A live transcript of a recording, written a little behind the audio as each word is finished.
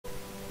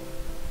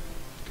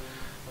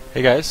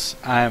Hey guys,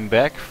 I'm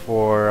back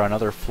for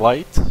another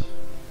flight.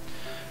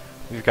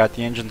 We've got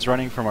the engines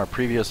running from our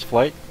previous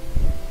flight.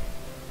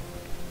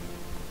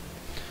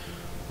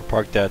 We're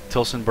parked at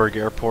Tilsonburg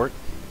Airport,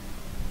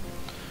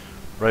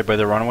 right by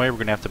the runway. We're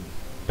going to have to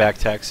back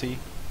taxi,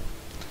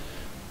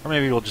 or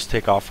maybe we'll just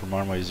take off from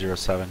runway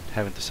 07.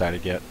 Haven't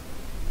decided yet.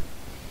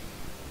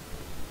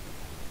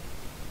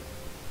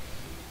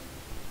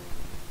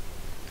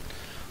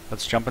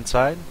 Let's jump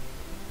inside.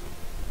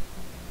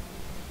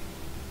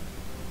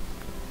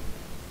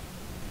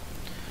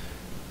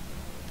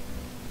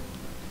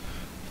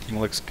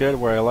 Looks good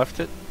where I left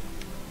it.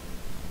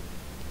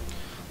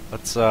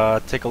 Let's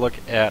take a look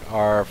at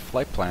our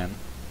flight plan.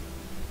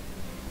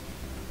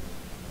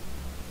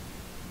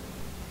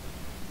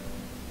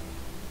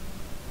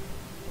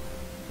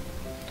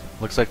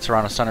 Looks like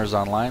Toronto Center's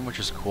online, which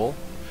is cool.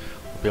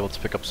 We'll be able to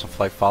pick up some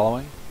flight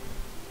following,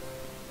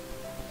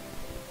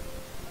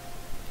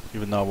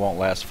 even though it won't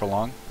last for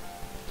long.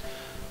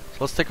 So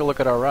let's take a look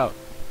at our route.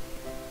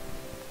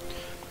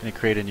 I'm going to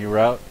create a new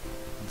route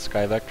in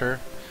SkyVector.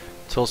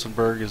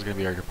 Tilsonburg is going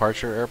to be our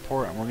departure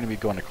airport, and we're going to be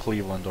going to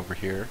Cleveland over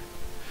here.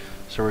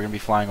 So we're going to be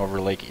flying over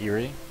Lake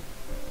Erie.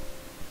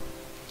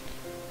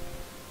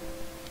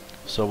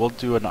 So we'll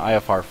do an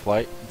IFR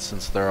flight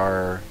since there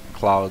are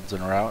clouds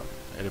en route,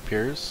 it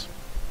appears.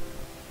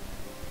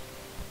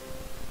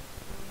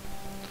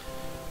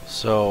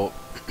 So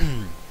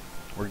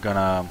we're going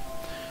to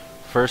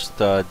first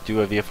do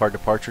a VFR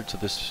departure to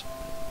this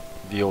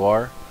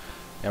VOR,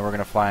 and we're going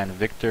to fly in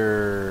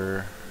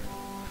Victor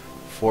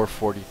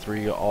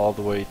 443 all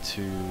the way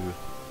to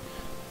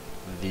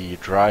the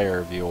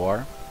Dryer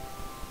VOR.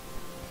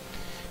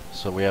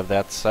 So we have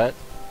that set,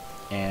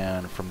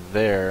 and from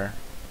there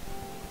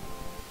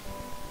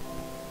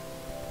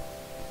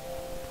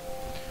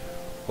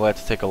we'll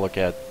have to take a look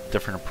at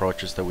different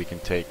approaches that we can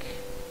take.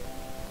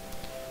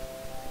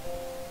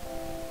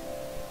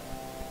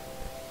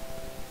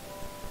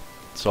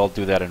 So I'll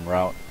do that en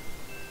route.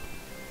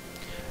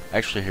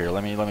 Actually, here,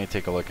 let me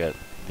take a look at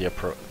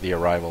the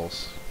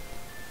arrivals.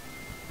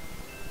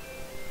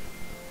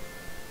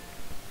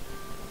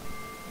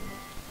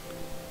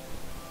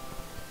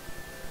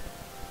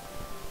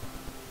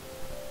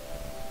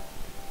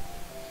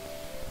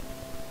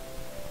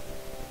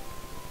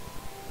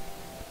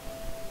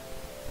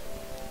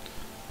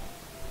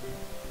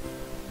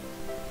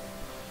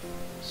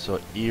 So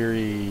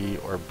Erie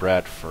or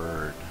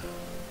Bradford.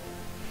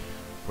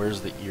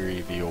 Where's the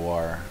Erie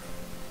VOR?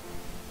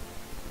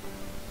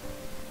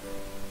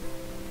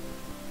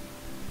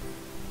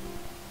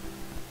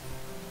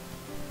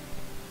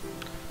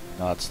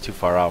 No, that's too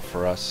far out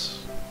for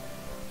us.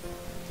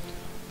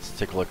 Let's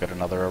take a look at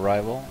another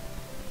arrival.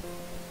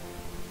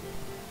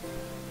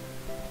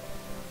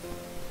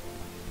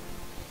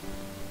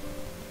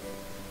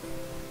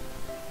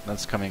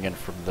 That's coming in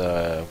from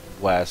the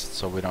west,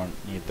 so we don't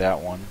need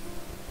that one.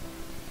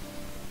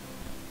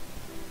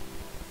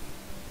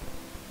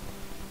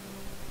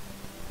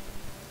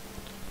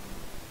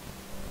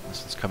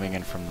 This is coming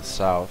in from the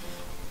south.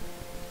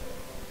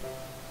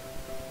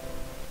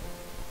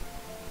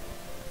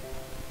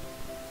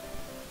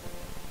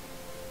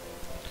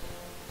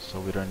 So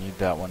we don't need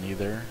that one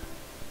either.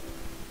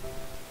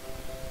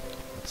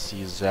 Let's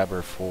see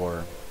Zabber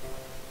 4.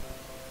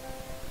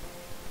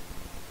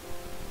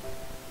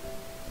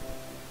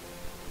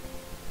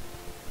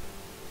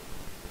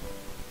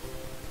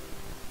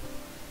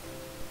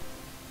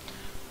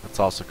 That's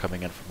also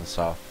coming in from the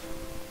south.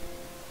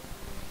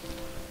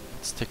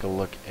 Let's take a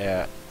look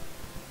at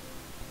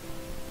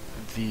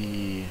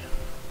the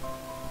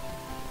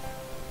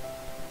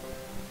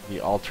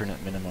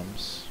alternate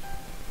minimums.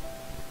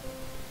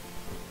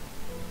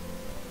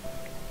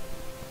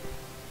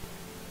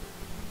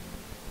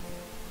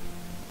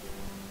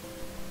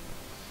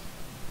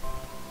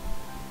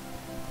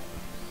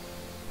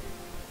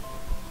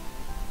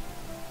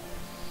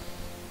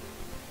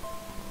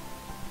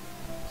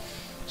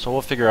 So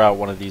we'll figure out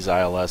one of these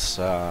ILS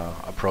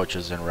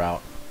approaches en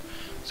route,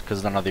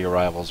 because none of the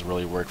arrivals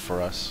really work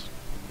for us.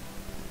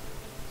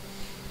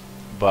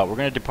 But we're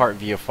going to depart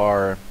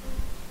VFR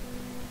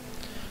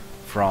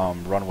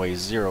from runway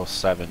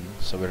 07,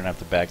 so we don't have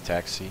to back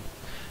taxi,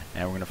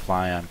 and we're going to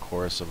fly on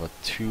course of a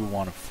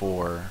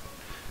 214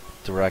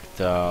 direct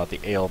the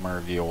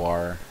Aylmer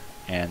VOR,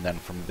 and then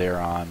from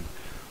there on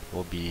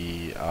we'll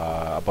be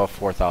above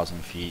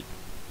 4,000 feet.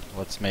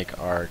 Let's make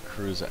our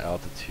cruise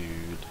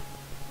altitude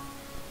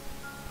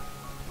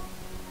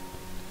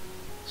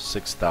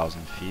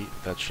 6,000 feet.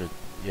 That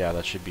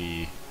should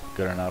be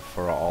good enough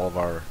for all of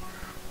our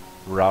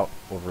route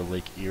over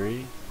Lake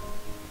Erie.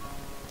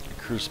 Our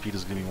cruise speed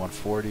is going to be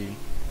 140.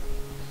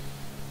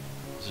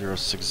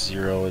 060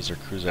 is our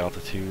cruise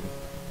altitude,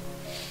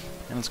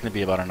 and it's going to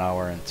be about an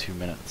hour and 2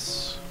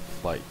 minutes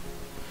flight.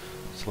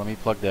 So let me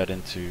plug that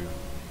into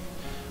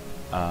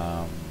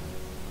the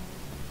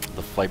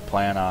flight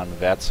plan on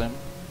VATSIM.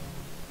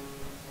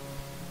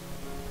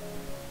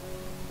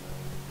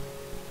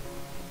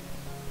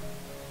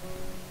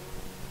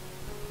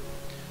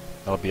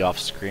 That'll be off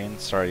screen.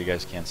 Sorry you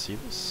guys can't see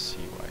this.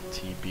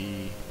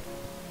 CYTB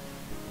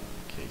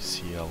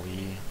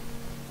CYTB-KCLE.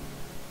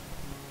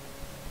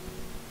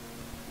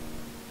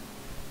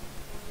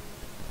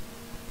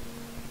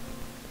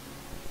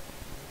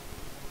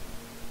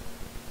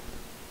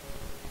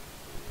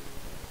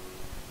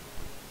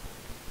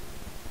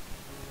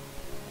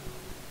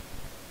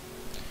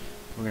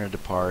 We're going to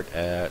depart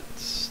at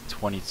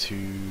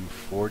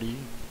 22:40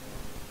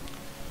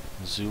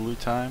 Zulu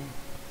time.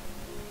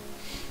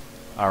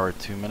 Hour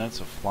 2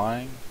 minutes of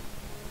flying.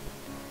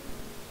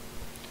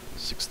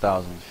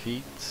 6,000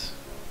 feet.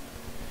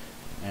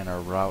 And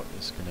our route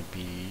is going to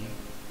be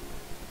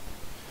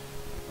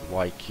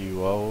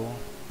YQO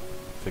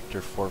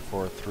Victor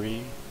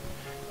 443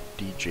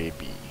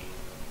 DJB.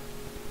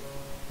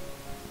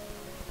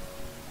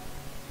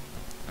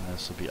 And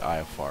this will be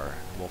IFR.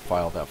 We'll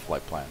file that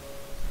flight plan.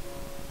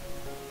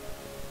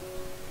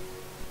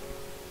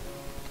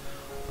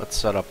 Let's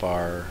set up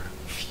our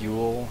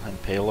fuel and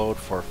payload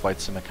for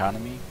flight sim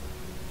economy.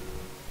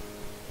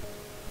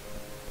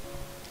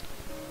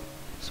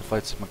 So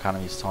flight sim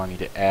economy is telling me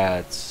to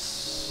add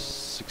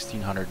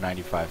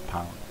 1,695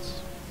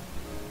 pounds.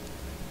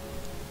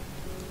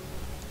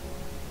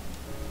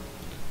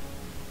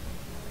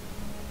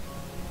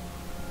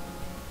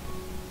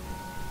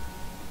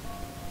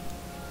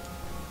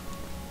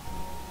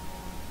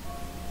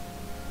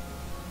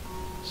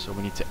 So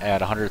we need to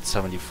add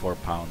 174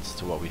 pounds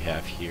to what we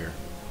have here.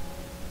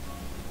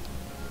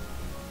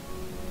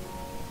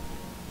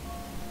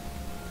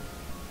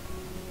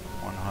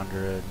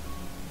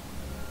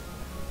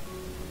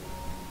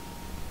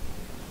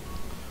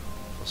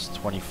 Plus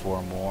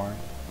 24 more.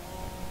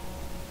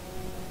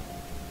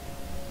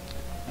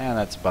 And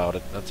that's about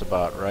it. That's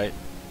about right.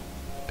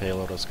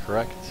 Payload is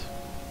correct.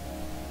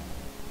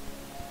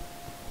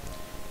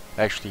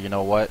 Actually, you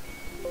know what?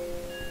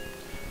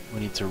 We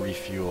need to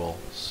refuel,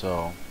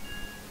 so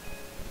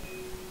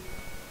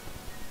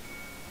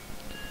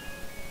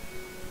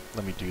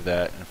let me do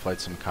that and flight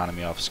sim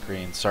economy off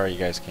screen. Sorry you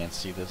guys can't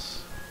see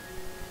this.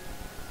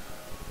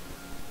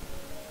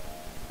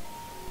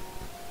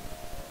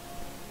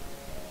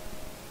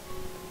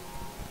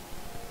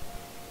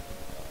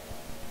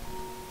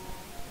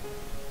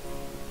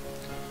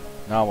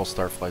 Now we'll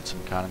start flight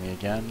sim economy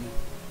again.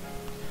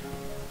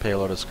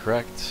 Payload is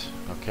correct.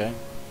 Okay.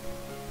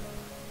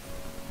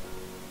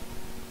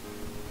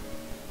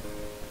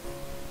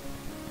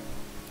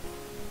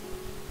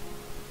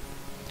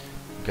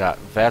 Got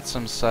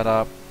VATSIM set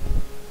up.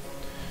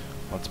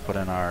 Let's put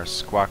in our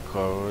squawk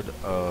code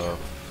of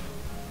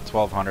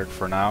 1200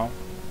 for now.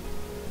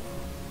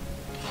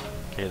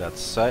 Okay, that's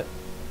set.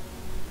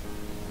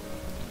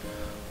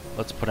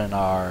 Let's put in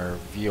our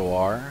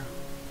VOR.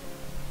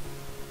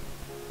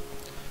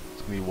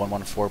 It's going to be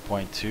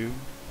 114.2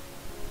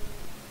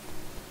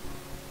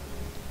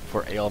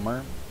 for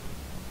Aylmer.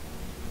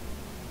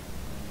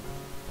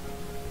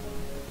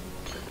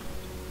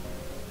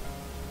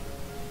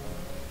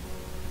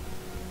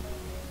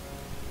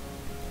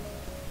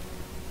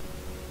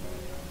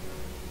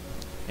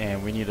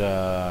 And we need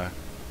a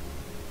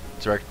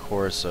direct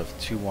course of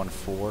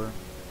 214.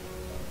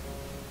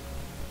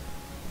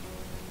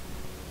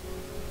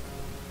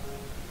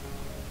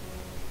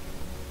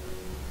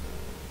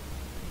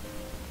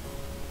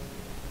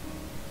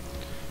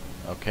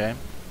 Okay.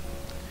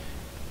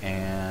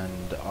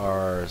 And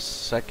our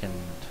second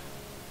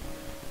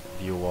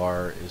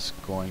VOR is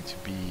going to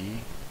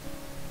be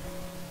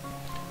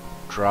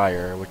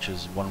drier, which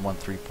is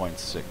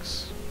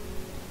 113.6.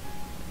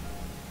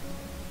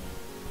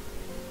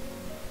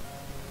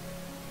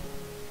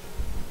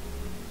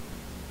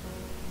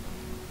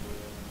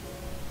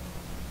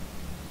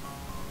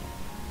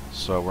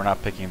 So we're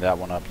not picking that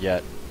one up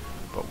yet,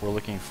 but we're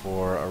looking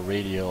for a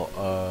radial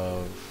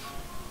of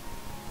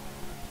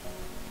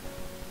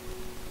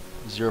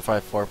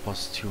 054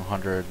 plus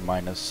 200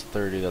 minus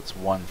 30, that's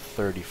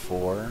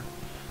 134.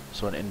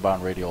 So an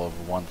inbound radial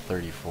of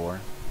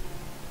 134.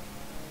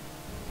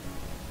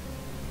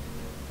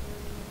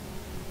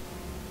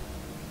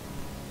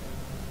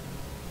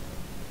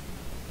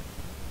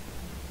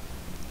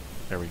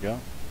 There we go,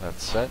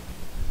 that's set.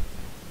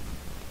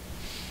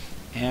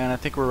 And I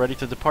think we're ready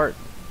to depart.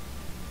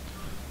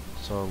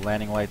 So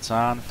landing lights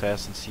on,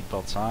 fasten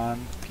seatbelts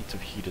on, piece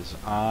of heat is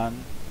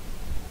on,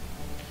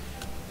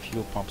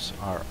 fuel pumps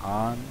are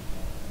on.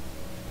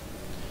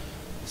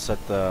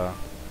 Set the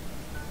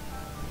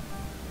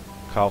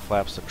cowl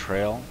flaps to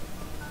trail.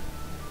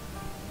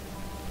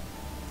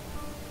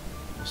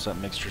 We'll set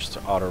mixtures to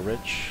auto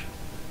rich.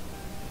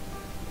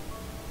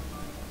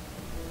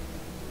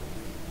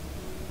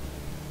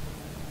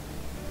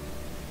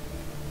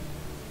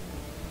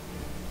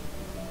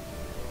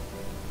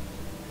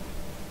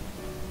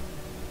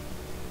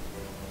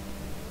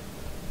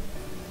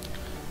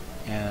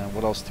 And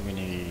what else do we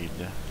need?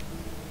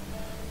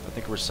 I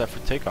think we're set for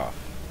takeoff.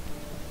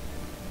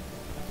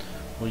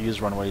 We'll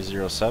use runway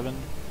 07.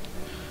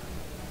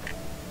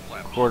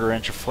 Quarter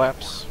inch of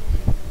flaps.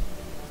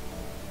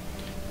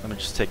 Let me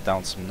just take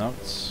down some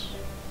notes.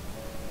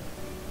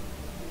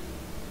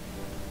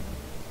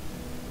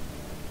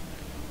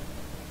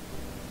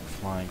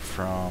 Flying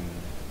from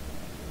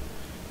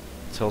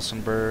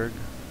Tilsonburg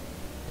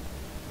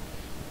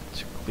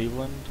to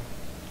Cleveland,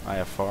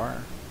 IFR.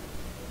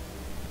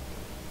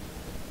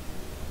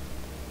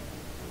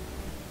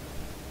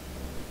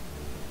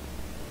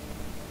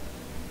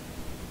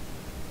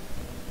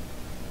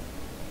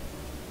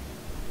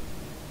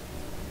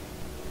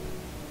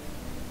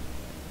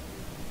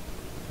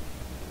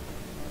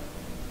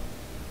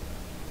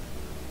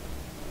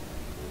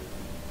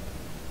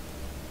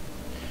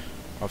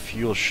 Our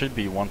fuel should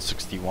be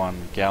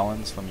 161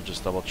 gallons. Let me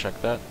just double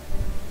check that.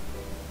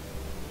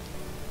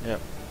 Yep,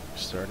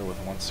 started with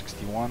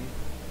 161.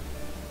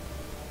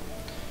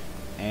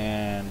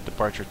 And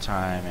departure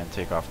time and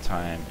takeoff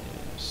time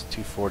is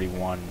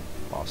 2:41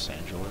 Los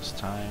Angeles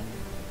time.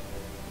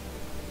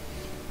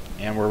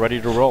 And we're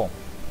ready to roll.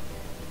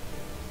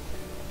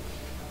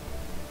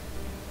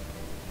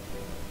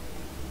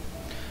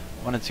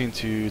 Want to tune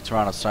to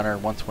Toronto Center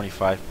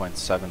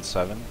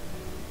 125.77.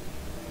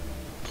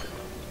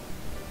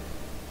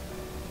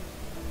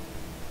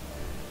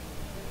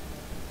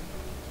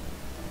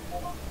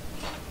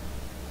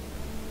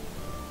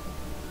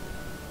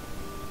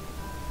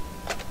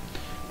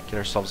 Get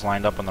ourselves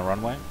lined up on the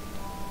runway.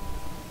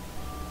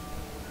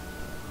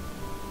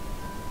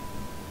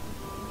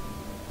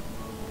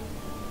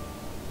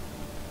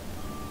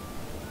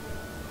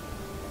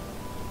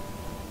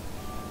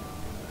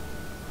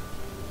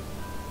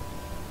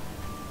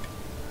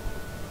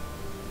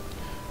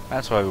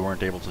 That's why we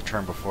weren't able to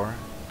turn before.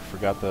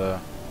 Forgot the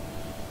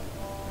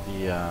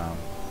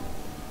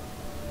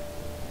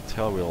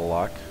tail wheel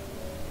lock.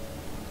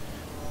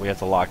 We have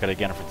to lock it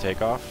again for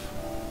takeoff.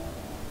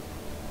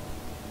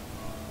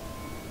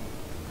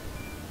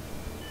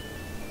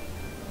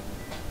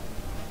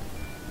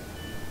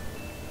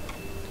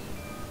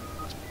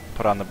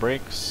 Put on the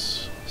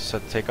brakes,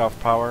 set takeoff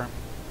power.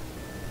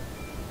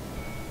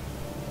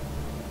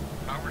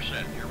 Power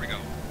set, here we go.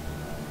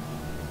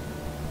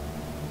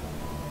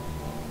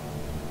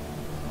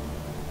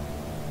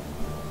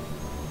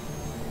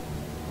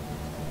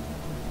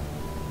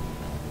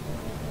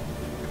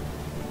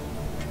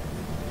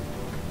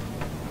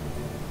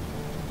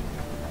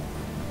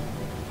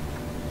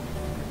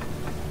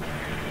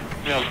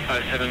 Delta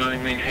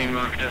 579, maintain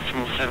Mach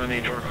decimal 7,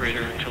 8 or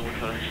greater until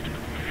advised.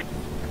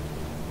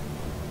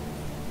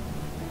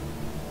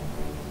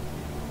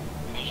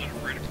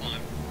 Positive rate of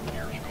climb.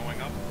 Gears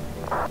going up.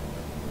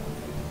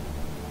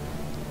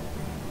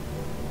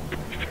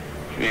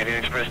 Canadian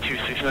Express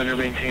 269,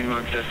 maintain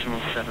Mach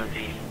decimal 7,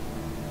 8.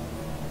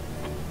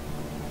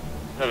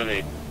 7,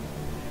 8.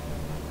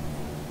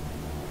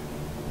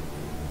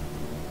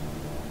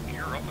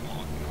 Gear up and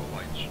lock, no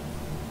lights.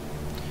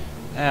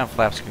 And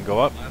flaps can go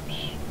up. Flaps.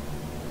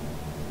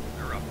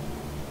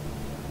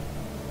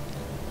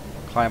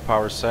 Climb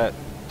power set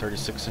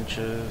 36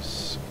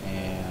 inches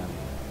and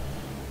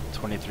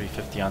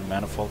 2350 on the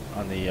manifold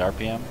on the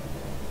RPM.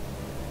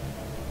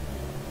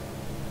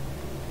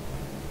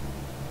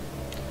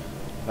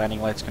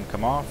 Landing lights can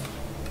come off.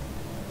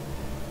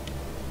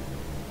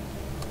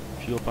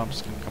 Fuel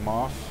pumps can come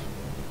off.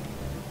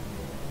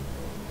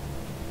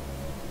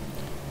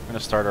 We're going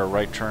to start our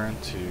right turn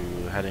to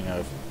heading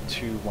of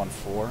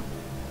 214,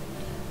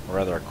 or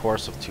rather a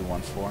course of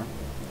 214.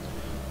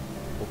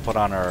 We'll put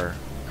on our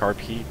carb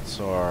heat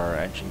so our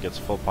engine gets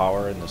full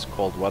power in this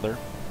cold weather.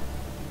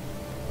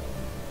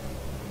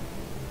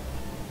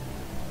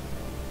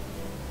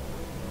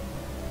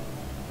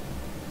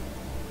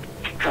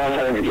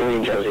 Contact with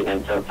Union Jersey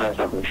and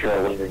 757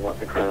 Sure, wondering what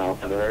the current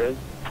altimeter is.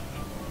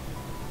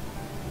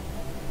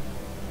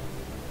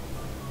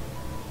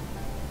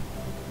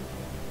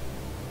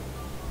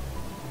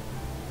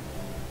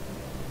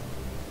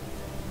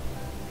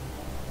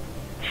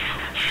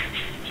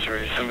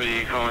 Sorry,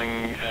 somebody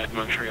calling at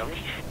Montreal?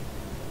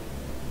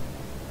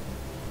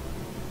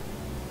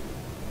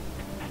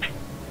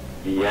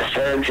 Yes,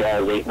 sir.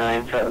 Jazz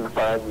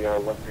 8975. We are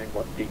wondering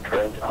what the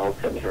current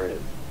altimeter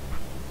is.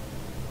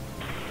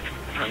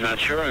 I'm not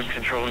sure. I'm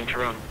controlling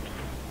Toronto.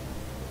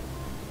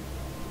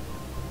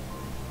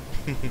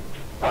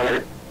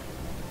 Roger.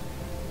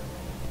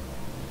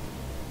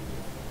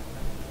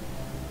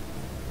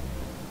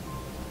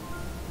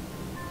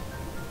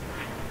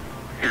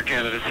 Air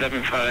Canada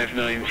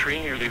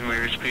 7593. You're leaving my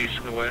airspace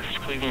to the west.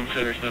 Cleveland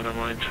Center's not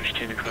online. Switch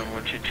to Unicom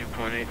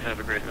 122.8. Have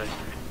a great night.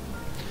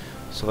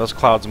 So those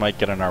clouds might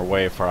get in our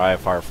way for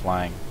IFR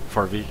flying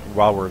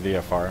while we're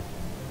VFR.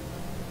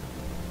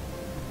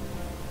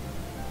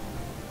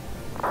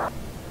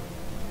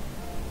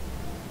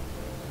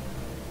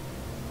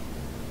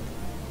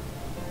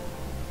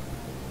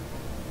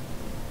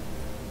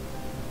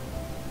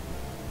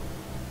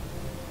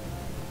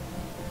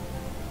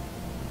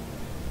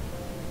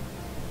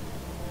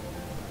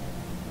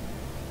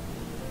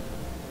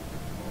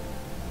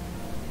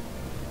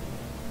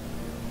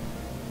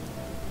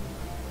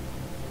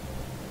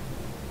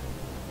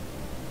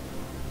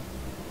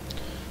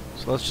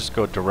 So let's just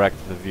go direct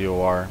to the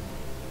VOR.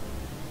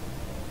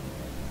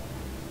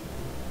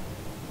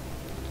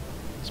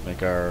 Let's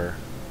make our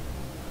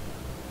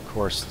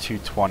course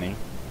 220.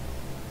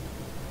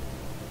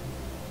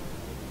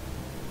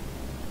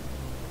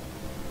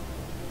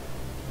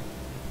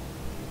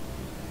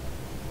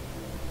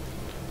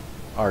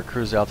 Our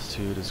cruise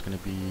altitude is going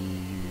to be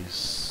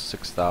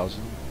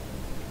 6,000,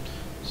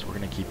 so we're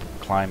going to keep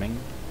climbing.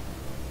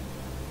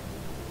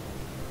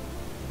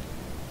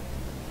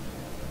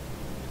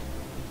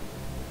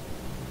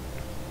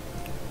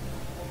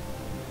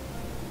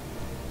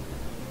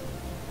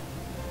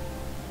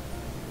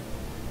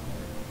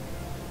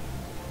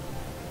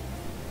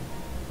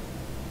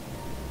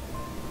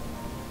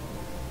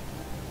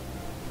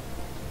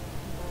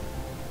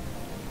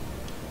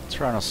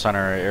 Toronto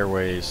Center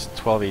Airways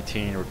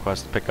 1218,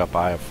 request pickup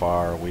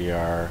IFR. We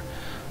are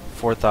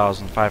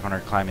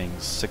 4,500 climbing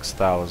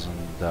 6,000.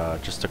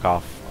 Just took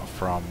off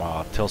from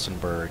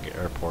Tilsonburg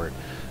Airport,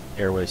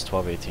 Airways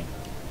 1218.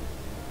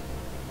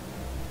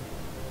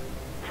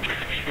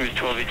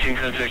 Airways 1218,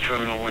 contact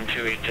terminal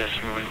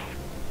 128.1.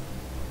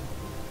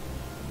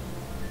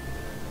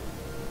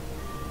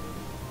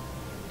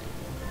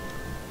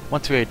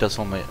 One two eight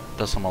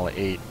decimal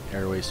 8,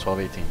 Airways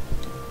 1218.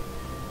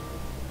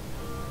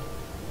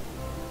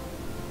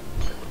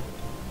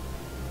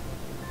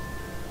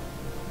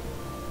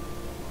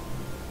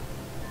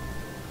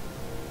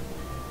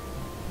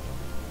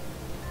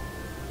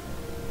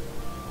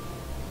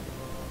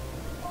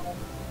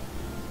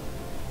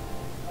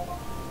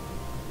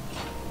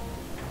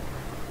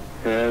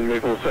 And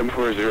Maple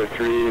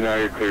 7403, now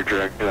you're clear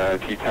direct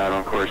T-TAD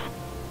on course.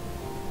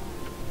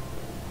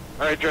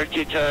 Alright, direct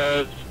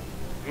T-TAD,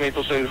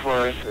 Maple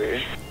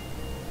 7403.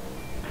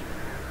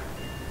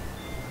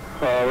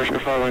 Where's your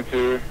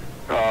 512?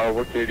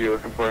 What date are you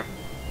looking for?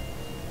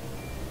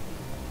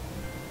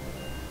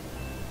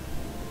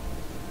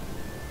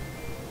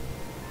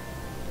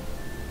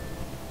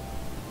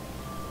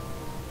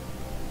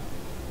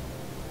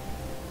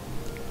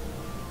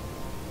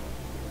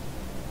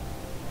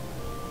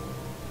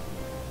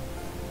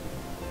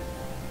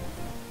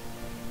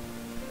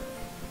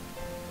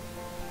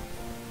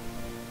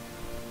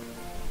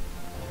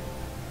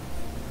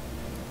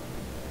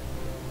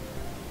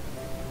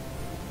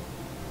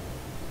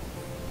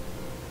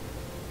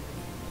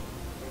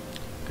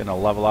 Gonna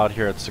level out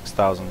here at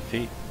 6,000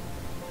 feet.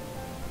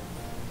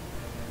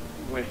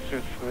 West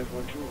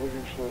 512,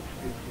 William Slot,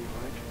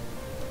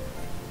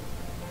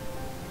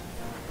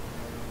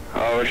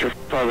 Where's your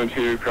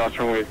 512, cross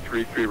runway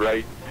 33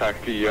 right,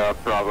 taxi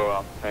Bravo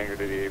Alpha Tango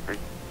to the apron.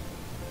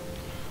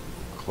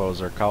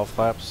 Close our cowl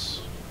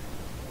flaps.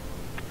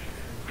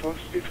 Cross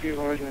 50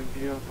 right and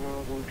via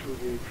Bravo to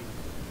the apron.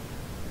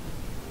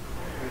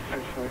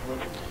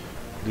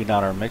 Lead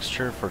out our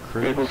mixture for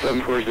cruise. Maple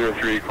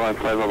 7403, climb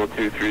flight level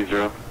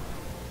 230.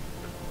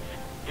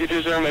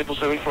 220, Maple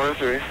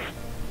 7403.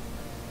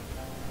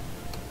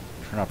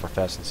 Turn off our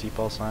fasten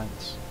seatbelt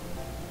signs.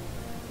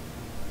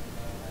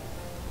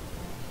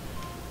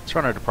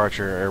 Toronto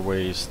departure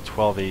Airways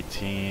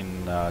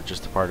 1218,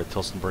 just departed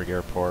Tilsonburg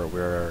Airport.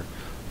 We're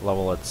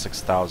level at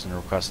 6,000.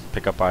 Request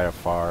pickup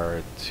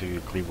IFR to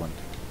Cleveland.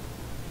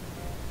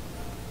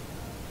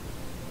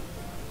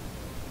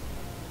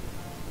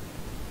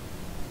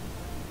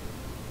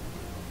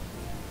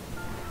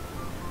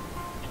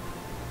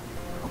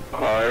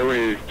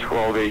 Airways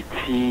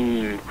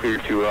 1218, clear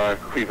to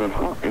Cleveland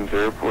Hawkins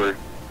Airport.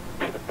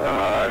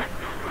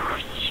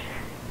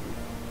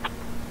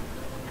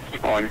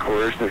 On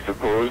course, I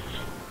suppose.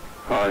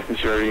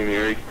 Since you're already in the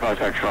area,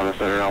 contact Toronto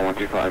Center on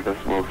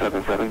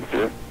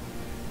 125.77.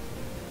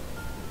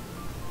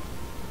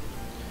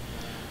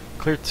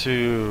 Clear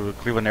to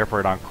Cleveland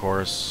Airport on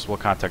course. We'll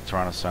contact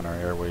Toronto Center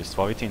Airways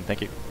 1218.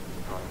 Thank you.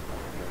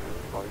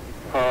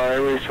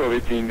 Airways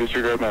 1218,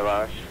 disregard my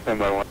last, stand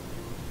by 1.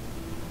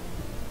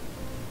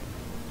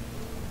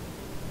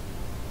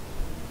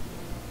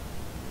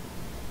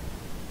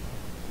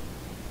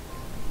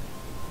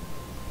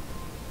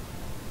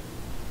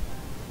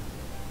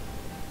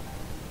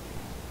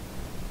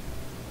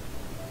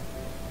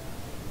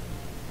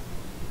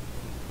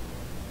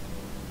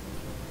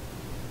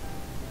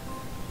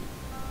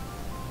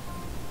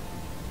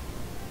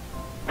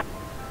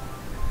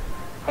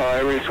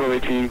 Airways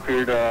 1218,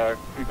 cleared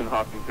Cleveland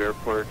Hawkins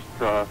Airport,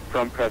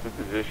 from present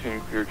position,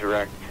 clear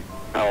direct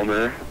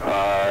Elmer,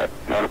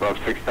 not above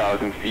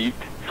 6,000 feet,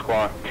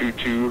 squawk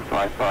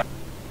 2255.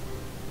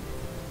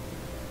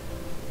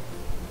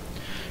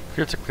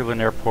 Clear to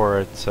Cleveland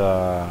Airport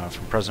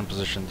from present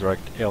position,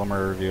 direct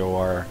Aylmer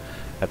VOR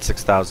at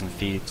 6,000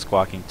 feet,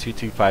 squawking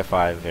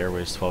 2255,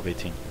 Airways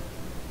 1218.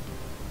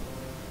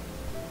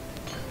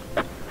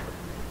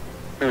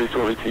 Airways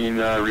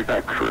 1218, read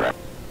back correct.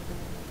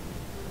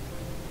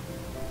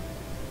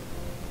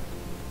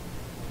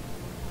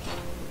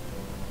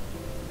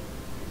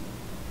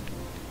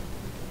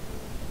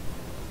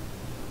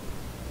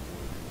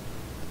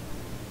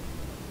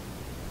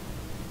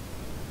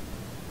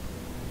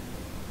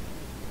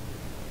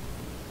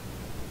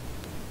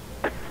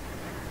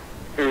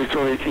 Airways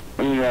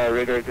 1218,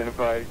 radar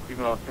identified,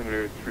 Cleveland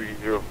altimeter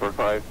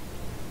 3045.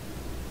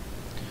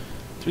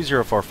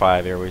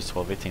 3045, Airways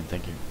 1218,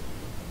 thank you.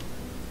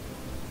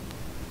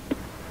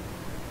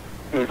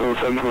 Maple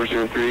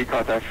 7403,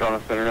 contact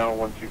Toronto Center now,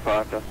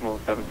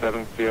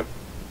 125.77, see ya.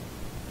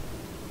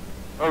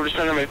 Over to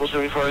Center, Maple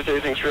 7403,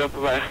 thanks for your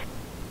help, bye-bye.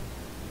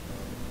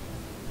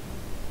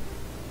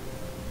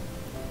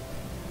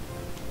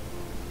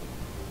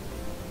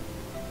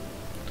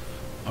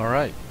 All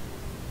right.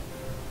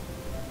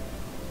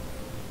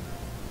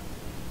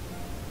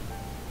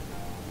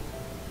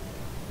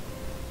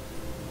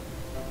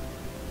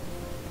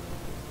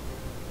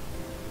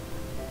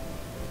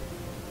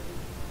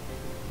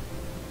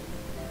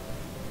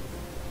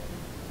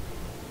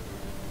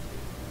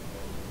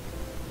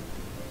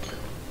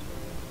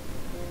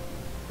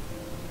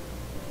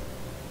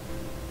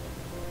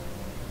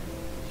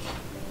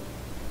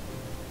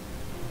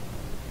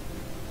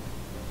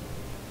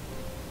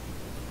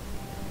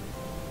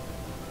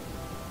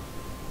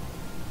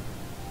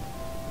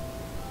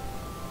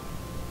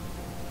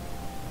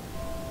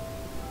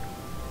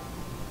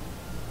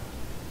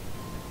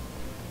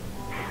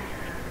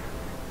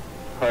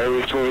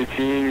 Highway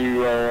 218,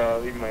 you are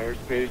leaving my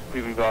airspace.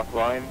 Cleveland's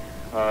offline.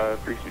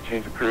 Freaks to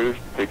change of cruise.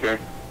 Take care.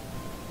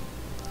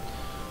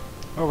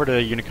 Over to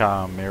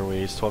Unicom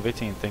Airways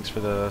 1218. Thanks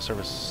for the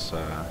service.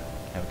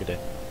 Have a good day.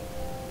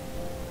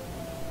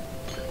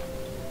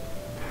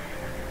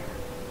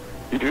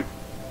 You too.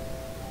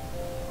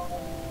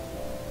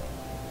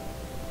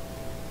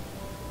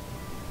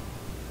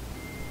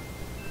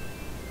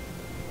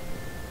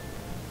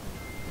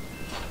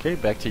 Okay,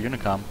 back to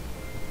Unicom.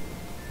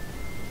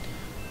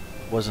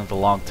 Wasn't a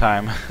long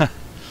time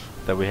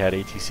that we had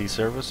ATC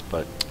service,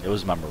 but it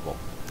was memorable.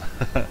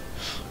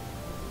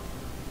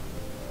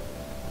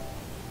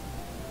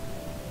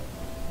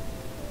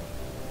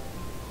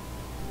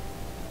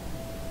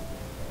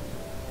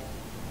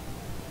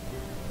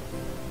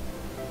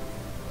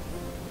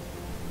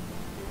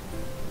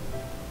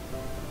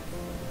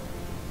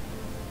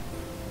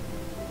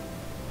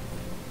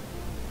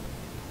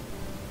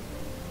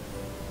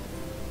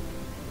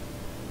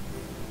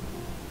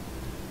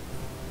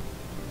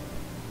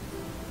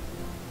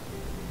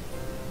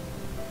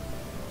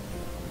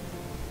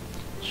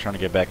 Just trying to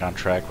get back on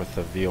track with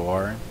the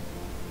VOR.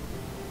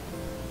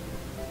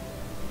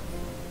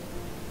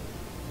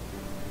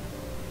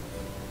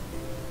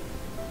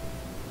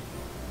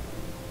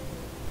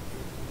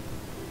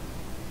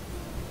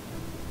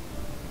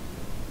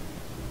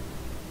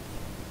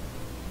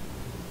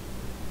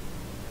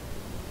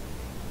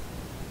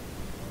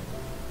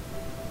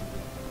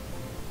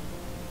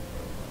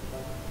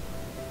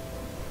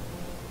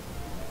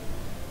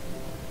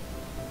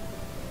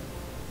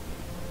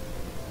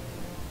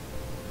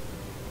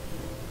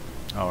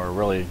 Oh, we're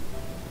really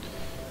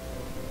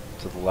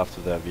to the left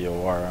of that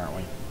VOR, aren't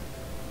we?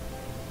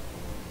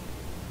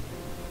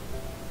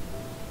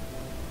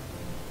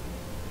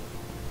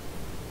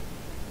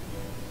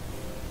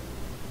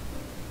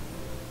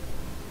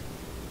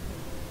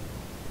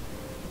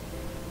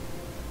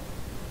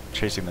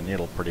 Chasing the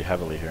needle pretty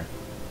heavily here.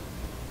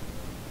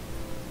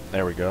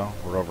 There we go,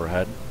 we're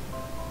overhead.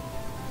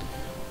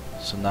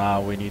 So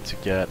now we need to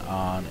get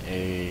on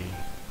a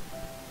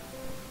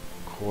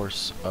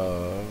course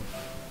of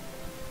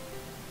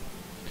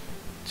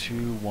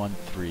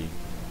 213.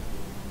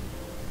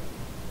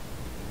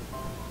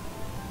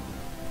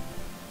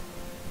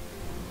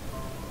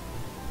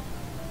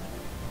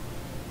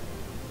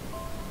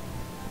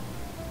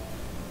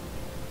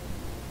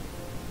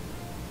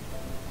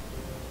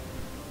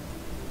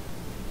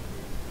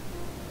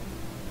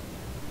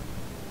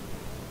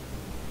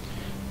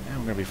 And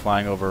we're going to be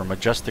flying over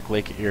Majestic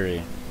Lake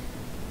Erie.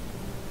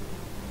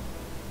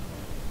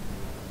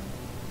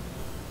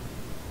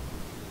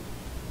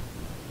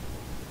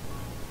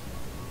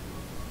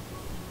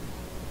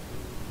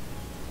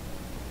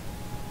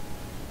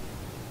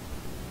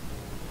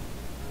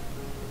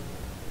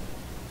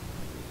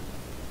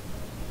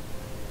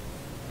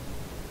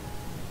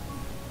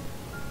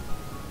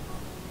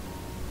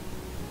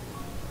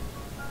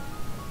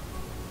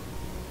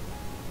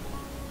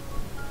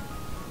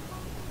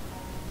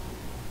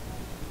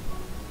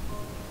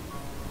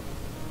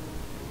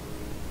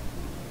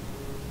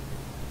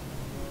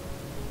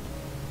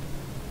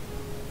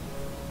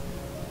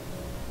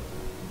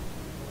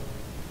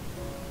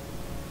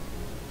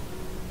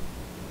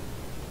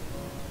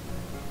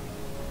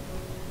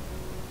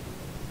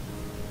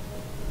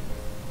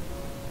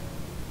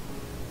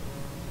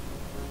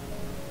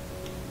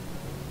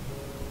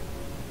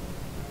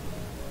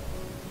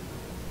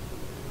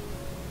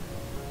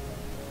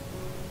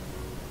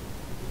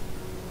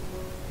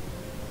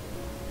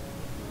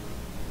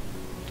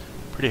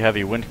 Pretty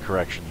heavy wind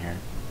correction here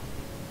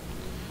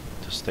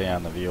to stay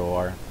on the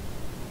VOR.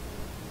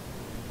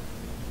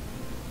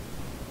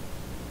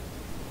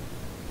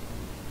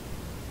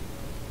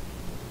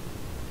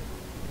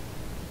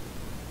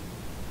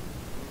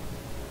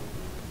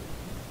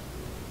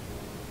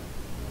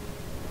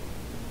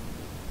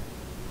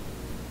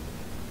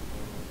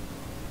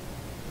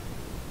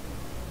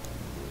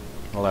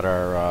 I'll let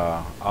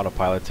our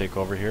autopilot take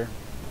over here.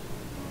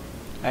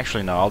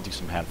 Actually, no, I'll do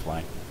some hand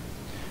flying.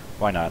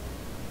 Why not?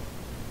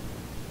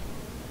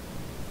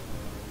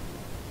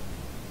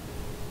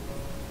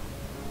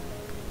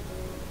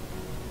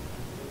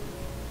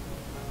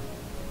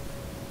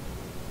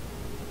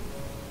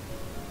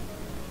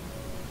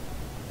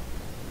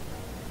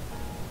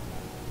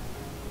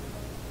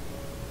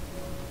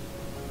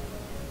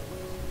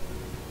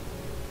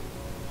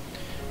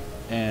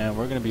 and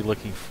we're going to be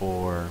looking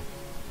for,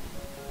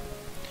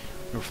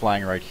 we're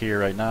flying right here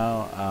right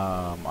now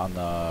on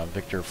the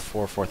Victor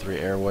 443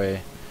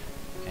 airway,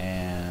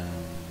 and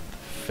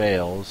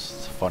fails.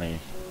 It's a funny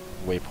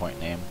waypoint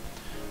name,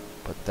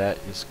 but that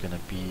is going to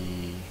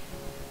be,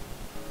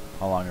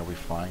 how long are we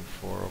flying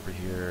for over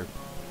here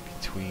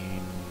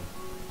between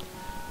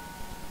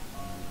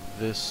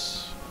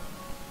this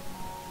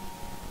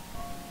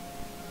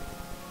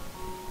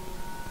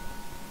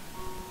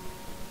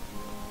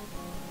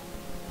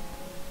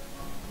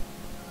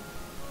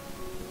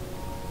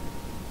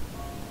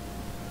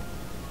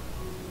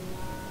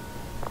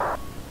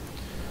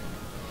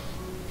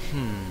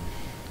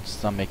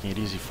it's not making it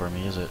easy for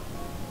me, is it?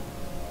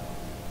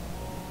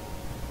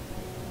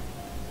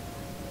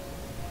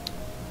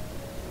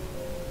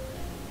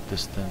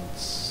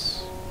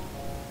 Distance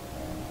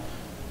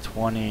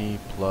 20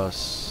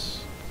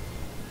 plus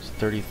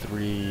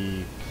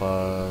 33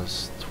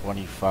 plus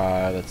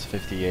 25, that's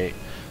 58.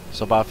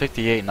 So about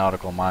 58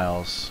 nautical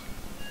miles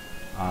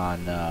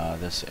on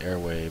this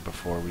airway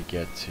before we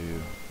get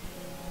to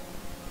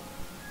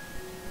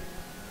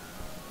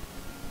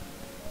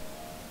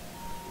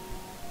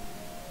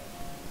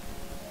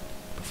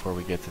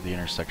the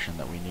intersection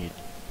that we need.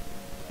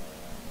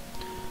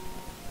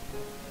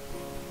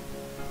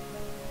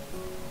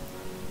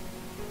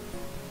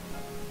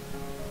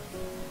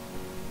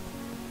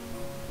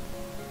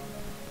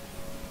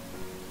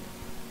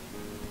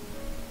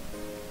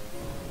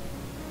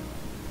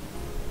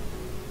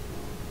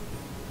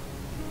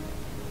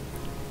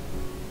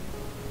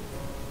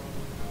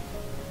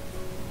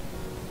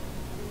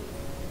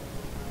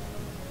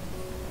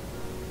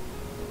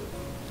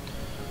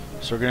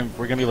 So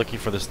we're gonna be looking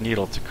for this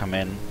needle to come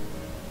in.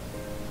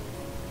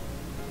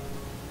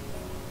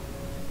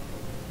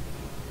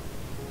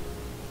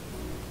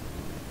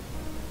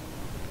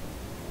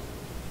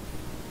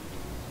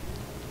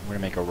 We're gonna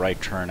make a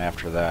right turn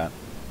after that.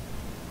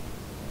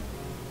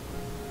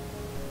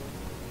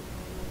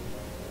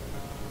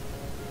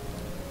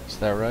 Is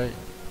that right?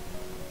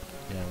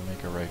 Yeah, we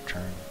make a right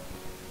turn.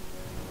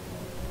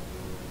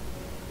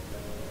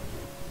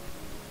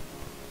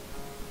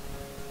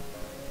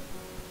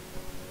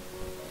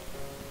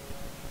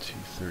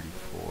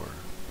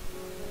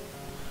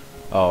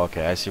 Oh,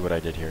 okay, I see what I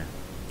did here.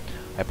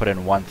 I put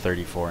in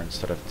 134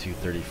 instead of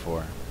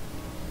 234.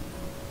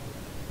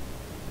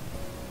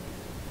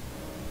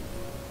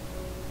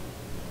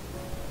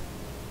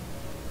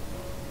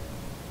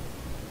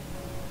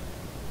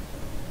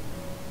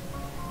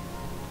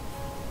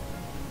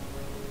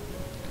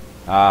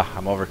 Ah,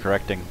 I'm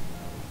overcorrecting. I'm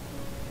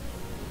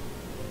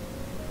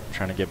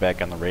trying to get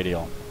back on the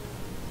radial.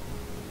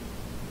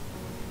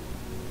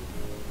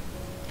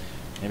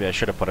 Maybe I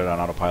should have put it on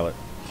autopilot.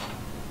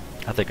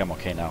 I think I'm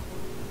okay now.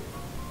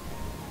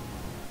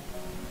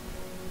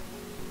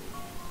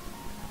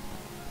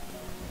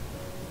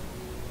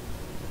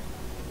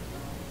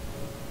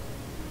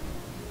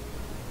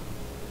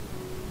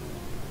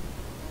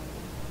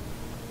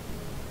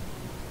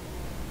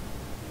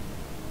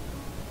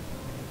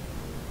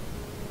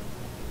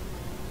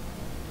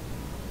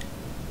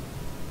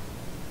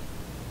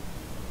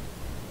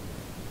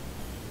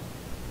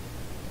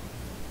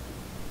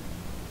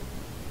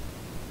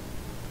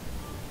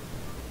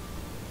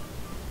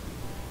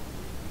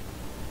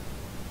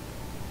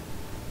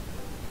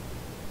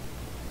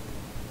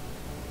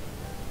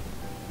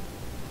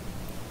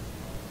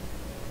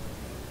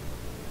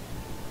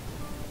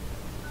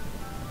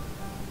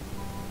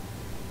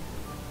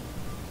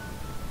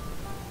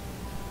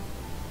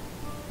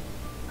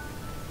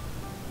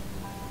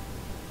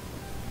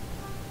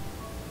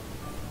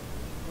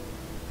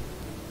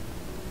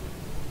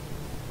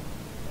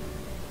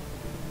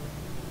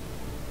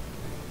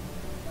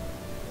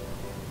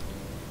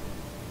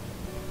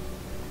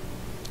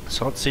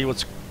 So let's see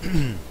what's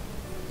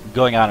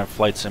going on in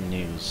Flight Sim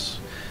news.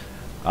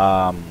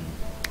 A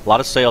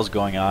lot of sales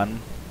going on.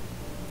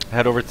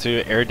 Head over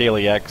to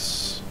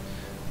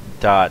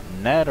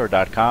airdailyx.net or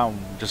 .com.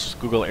 Just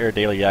Google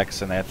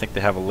airdailyx, and I think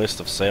they have a list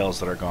of sales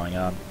that are going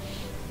on.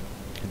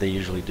 They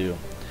usually do,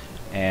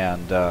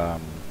 and yeah,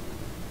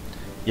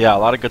 a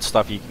lot of good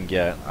stuff you can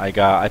get.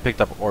 I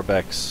picked up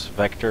Orbex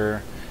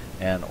Vector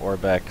and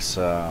Orbex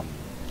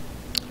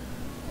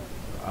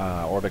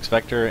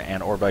Vector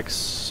and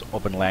Orbex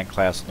Open Land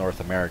Class North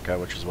America,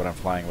 which is what I'm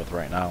flying with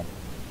right now.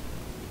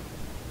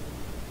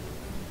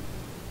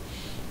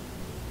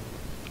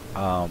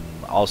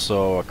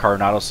 Also a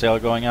Coronado sale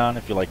going on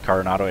if you like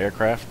Coronado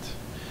aircraft,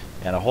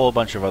 and a whole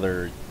bunch of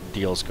other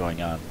deals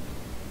going on.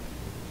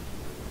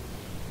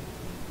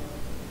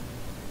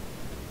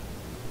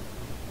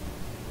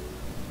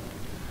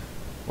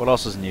 What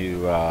else is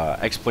new?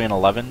 X-Plane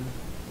 11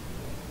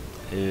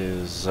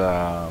 is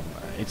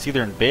it's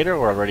either in beta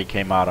or already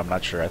came out. I'm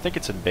not sure. I think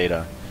it's in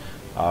beta,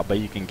 but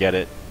you can get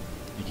it.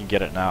 You can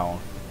get it now,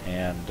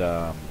 and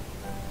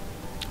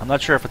I'm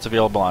not sure if it's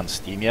available on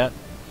Steam yet.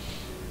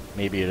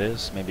 Maybe it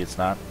is. Maybe it's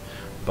not.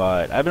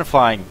 But I've been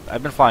flying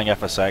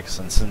FSX,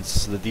 and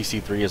since the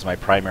DC-3 is my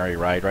primary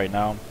ride right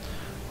now,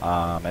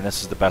 and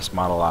this is the best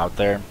model out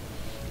there,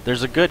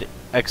 There's a good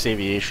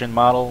X-Aviation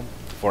model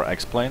for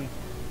X-Plane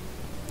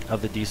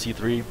of the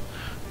DC-3,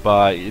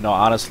 but you know,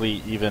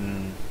 honestly,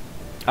 even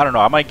I don't know.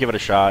 I might give it a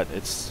shot.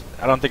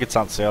 I don't think it's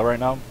on sale right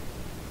now,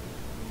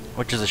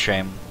 which is a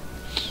shame.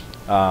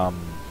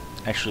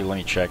 Actually, let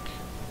me check.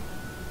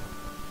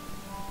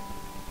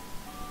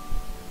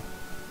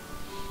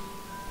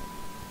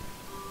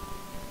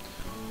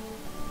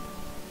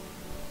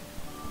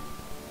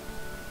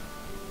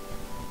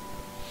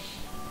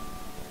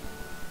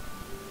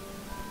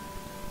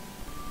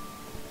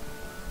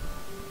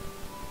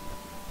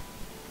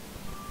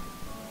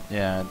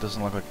 Yeah, it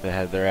doesn't look like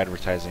they're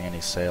advertising any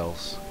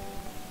sales.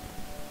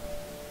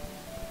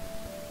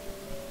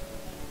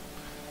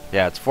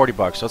 Yeah, it's 40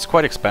 bucks, so it's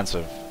quite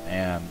expensive,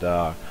 and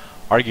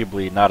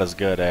arguably not as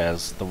good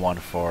as the one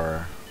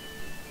for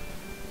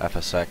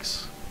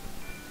FSX,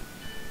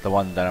 the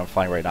one that I'm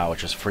flying right now,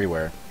 which is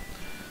freeware.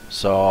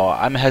 So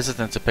I'm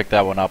hesitant to pick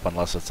that one up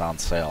unless it's on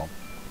sale.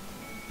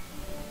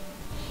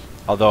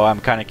 Although I'm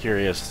kind of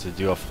curious to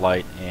do a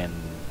flight in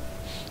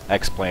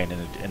X-Plane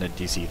in a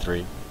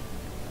DC-3.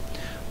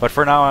 But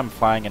for now, I'm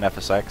flying in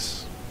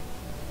FSX.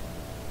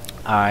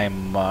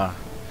 I'm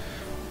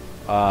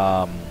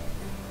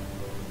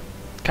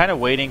kind of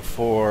waiting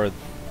for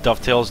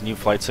Dovetail's new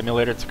flight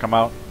simulator to come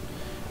out.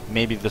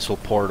 Maybe this will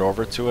port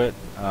over to it.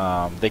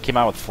 They came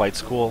out with Flight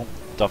School,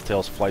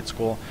 Dovetail's Flight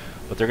School,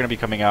 but they're going to be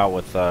coming out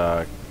with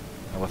a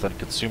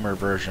consumer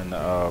version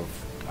of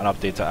an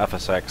update to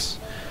FSX.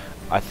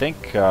 I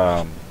think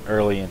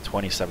early in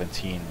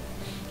 2017.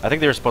 I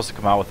think they were supposed to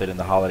come out with it in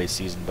the holiday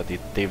season, but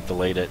they've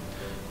delayed it.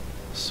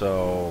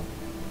 So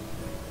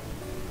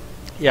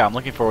yeah, I'm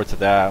looking forward to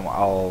that.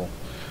 I'm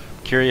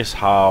curious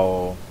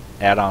how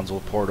add-ons will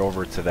port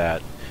over to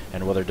that,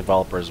 and whether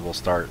developers will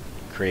start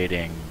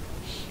creating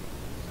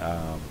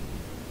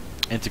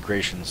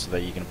integrations so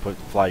that you can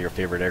fly your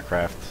favorite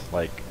aircraft,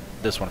 like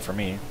this one for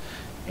me,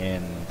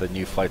 in the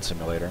new flight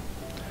simulator.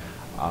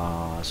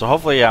 So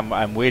hopefully,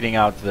 I'm waiting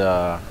out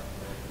the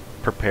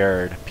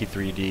prepared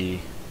P3D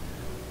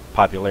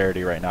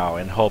popularity right now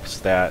in hopes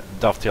that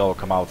Dovetail will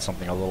come out with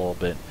something a little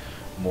bit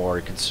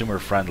more consumer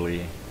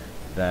friendly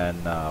than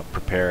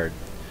prepared.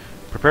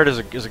 Prepared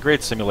is a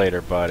great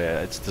simulator, but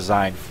it's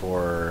designed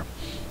for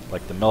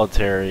like the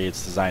military.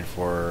 It's designed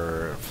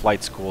for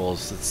flight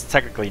schools. It's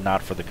technically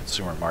not for the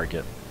consumer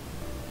market.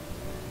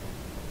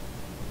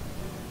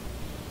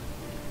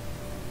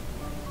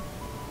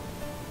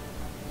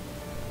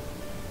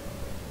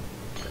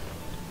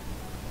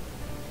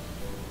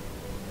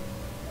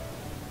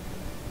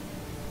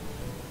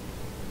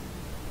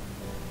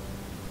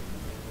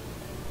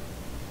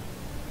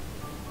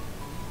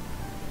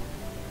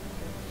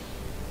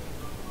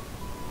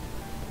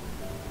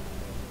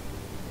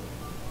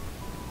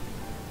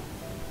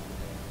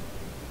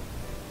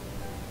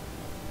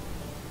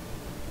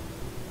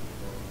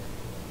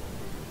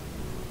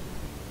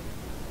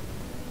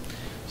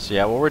 So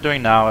yeah, what we're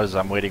doing now is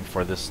I'm waiting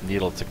for this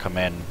needle to come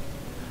in.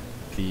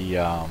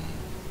 The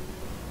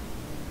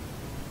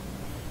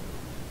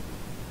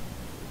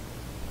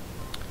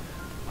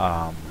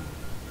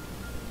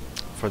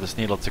for this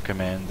needle to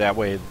come in. That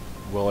way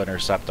we'll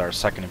intercept our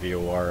second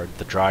VOR,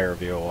 the dryer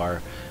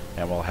VOR,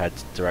 and we'll head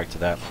direct to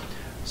that.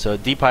 So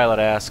D-Pilot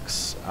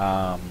asks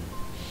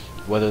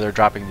whether they're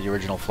dropping the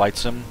original flight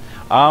sim.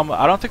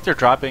 I don't think they're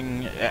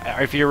dropping.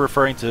 If you're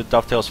referring to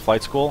Dovetail's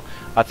Flight School,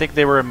 I think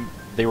they were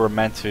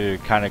meant to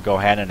kind of go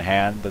hand in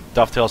hand. The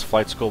Dovetail's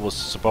Flight School was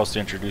supposed to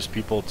introduce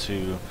people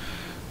to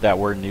that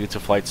were new to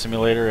Flight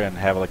Simulator and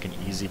have like an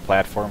easy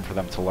platform for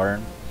them to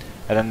learn.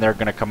 And then they're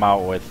going to come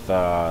out with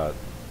their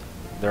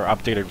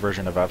updated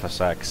version of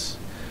FSX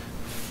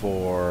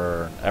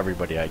for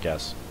everybody, I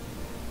guess.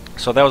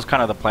 So that was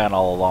kind of the plan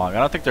all along. I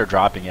don't think they're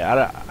dropping it.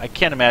 I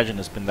can't imagine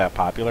it's been that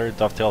popular,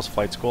 Dovetail's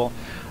Flight School.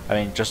 I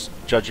mean, just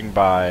judging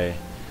by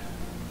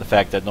the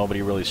fact that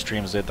nobody really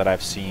streams it that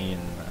I've seen,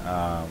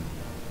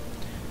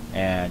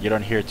 and you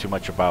don't hear too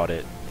much about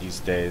it these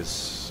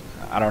days.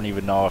 I don't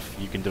even know if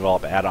you can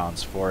develop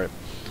add-ons for it.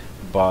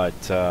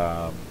 But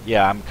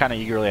yeah, I'm kind of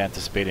eagerly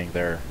anticipating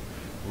their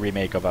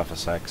remake of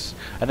FSX.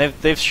 And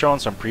they've shown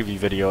some preview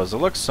videos. It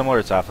looks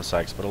similar to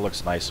FSX, but it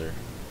looks nicer.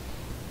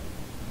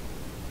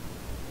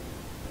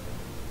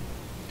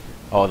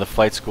 Oh, the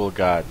flight school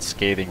got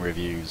scathing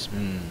reviews.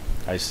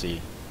 I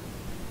see.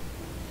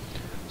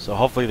 So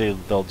hopefully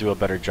they'll do a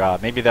better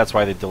job. Maybe that's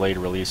why they delayed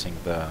releasing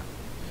the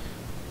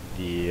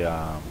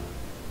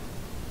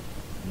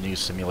new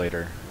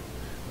simulator,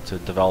 to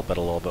develop it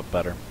a little bit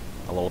better,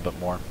 a little bit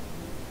more.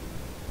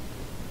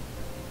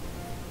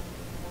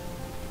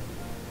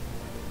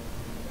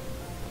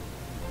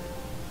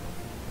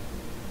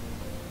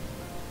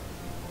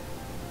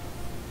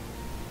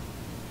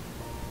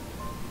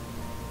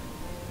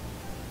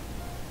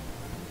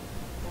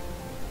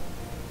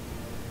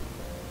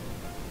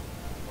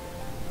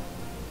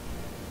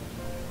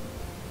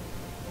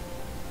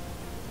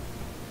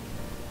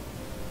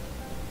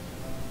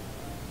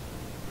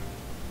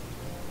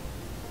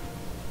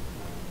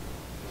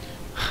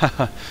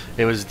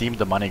 It was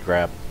deemed a money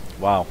grab.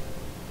 Wow.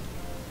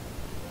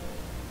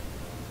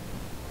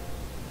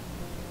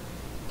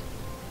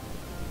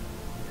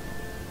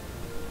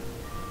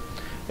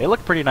 They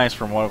look pretty nice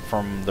from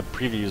the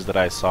previews that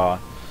I saw,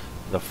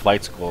 the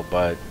flight school,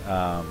 but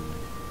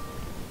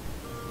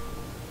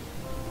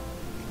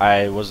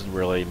I wasn't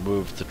really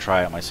moved to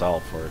try it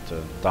myself or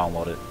to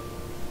download it.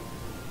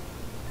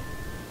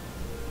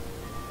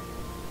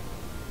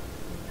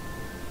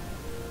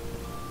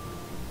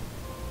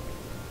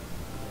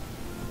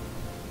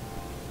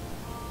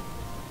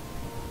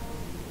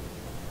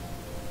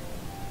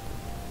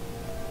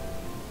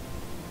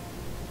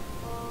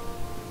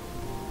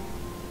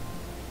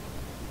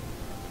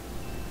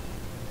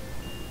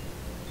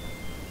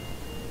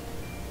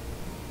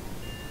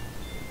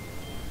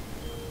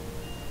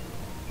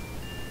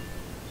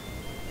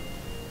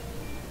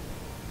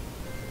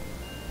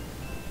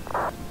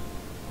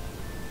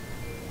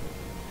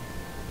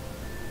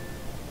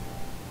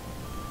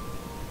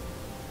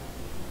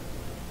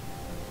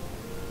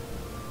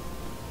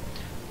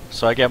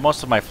 So I get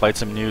most of my flight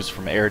sim news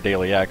from Air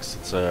Daily X.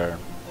 It's a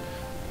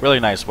really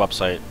nice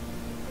website.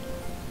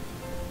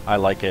 I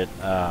like it.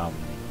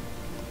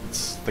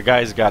 It's the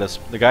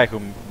guy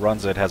who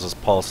runs it has his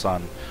pulse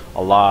on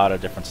a lot of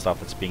different stuff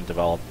that's being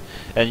developed.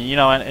 And you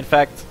know, in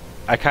fact,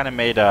 I kind of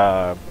made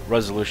a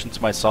resolution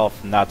to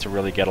myself not to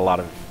really get a lot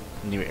of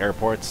new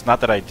airports. Not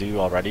that I do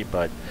already,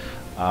 but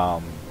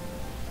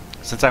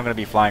since I'm going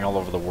to be flying all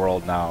over the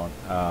world now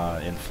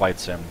in flight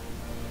sim.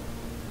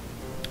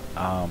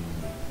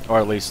 Or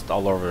at least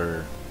all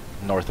over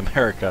North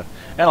America,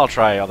 and I'll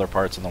try other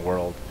parts in the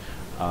world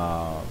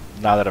now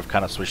that I've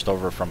kind of switched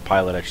over from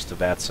Pilot Edge to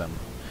VATSIM.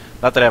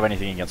 Not that I have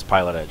anything against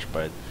Pilot Edge,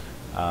 but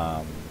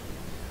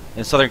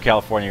in Southern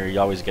California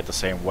you always get the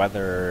same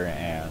weather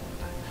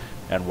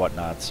and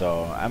whatnot,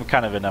 so I'm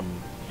kind of in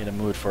a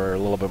mood for a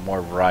little bit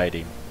more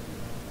variety.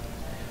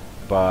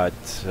 But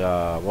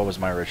what was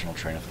my original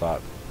train of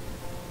thought?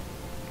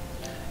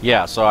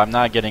 Yeah, so I'm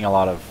not getting a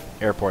lot of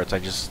airports. I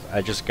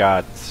just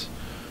got,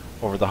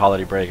 over the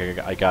holiday break,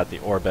 I got the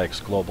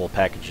Orbex Global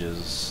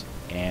packages,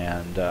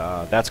 and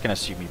that's going to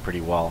suit me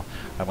pretty well.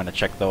 I'm going to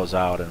check those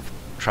out and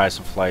try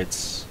some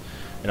flights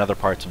in other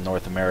parts of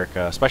North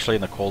America, especially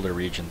in the colder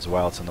regions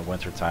while it's in the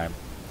winter time,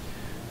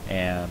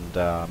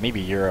 and maybe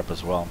Europe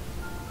as well.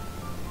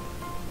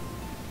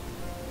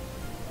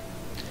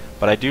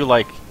 But I do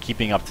like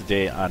keeping up to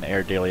date on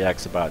Air Daily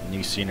X about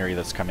new scenery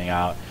that's coming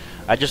out.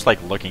 I just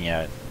like looking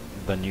at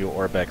the new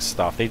Orbex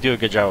stuff. They do a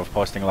good job of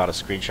posting a lot of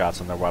screenshots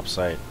on their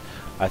website.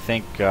 I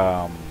think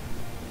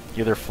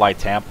either Fly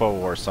Tampa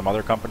or some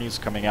other companies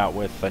coming out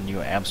with a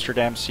new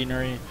Amsterdam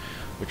scenery,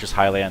 which is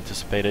highly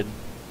anticipated.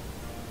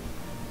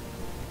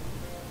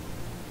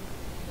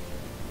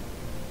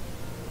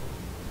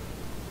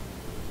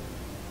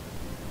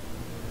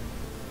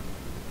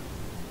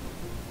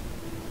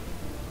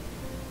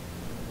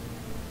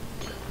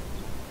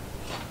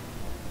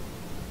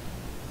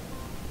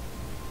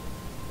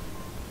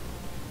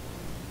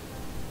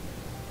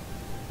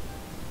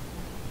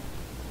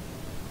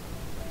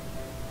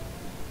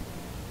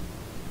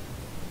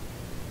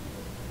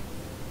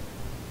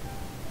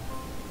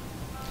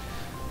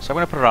 So I'm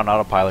going to put it on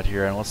autopilot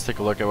here, and let's take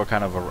a look at what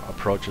kind of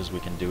approaches we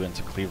can do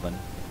into Cleveland.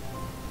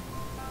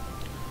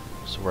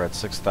 So we're at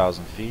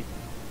 6,000 feet.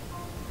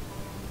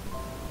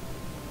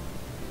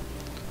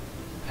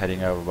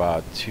 Heading up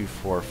about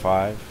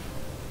 245.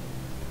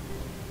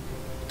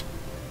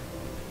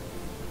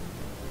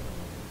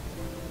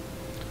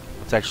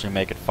 Let's actually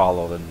make it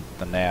follow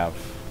the nav.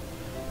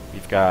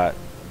 We've got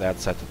that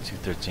set to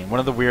 213. One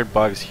of the weird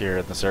bugs here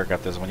in this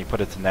aircraft is when you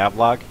put it to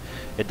navlog,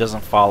 it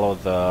doesn't follow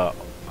the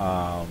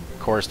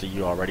course that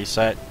you already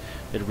set.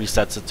 It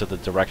resets it to the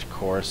direct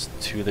course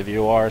to the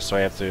VOR, so I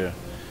have to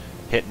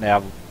hit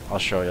nav. I'll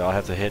show you. I'll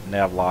have to hit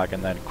navlog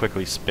and then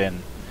quickly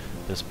spin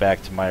this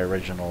back to my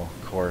original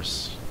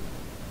course.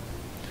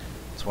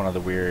 It's one of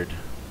the weird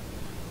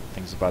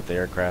things about the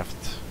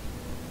aircraft.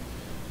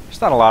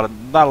 There's not a lot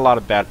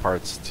of bad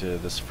parts to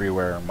this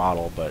freeware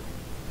model, but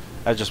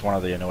that's just one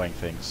of the annoying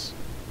things.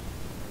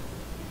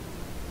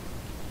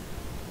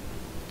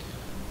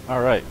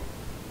 All right.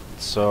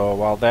 So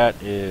while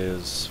that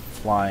is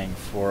flying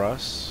for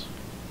us,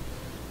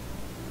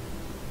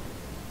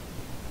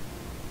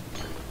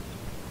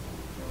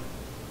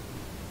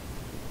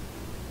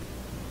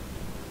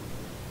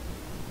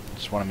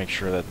 just want to make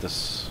sure that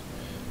this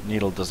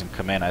needle doesn't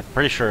come in. I'm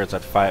pretty sure it's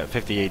at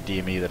 58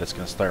 DME that it's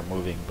going to start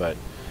moving, but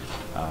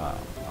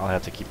I'll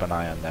have to keep an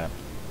eye on that.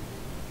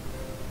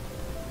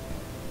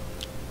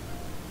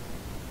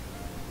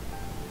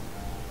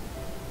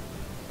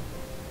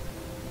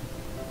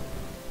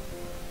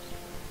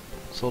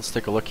 So let's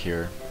take a look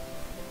here.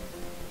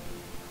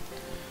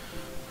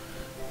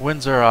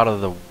 Winds are out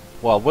of the...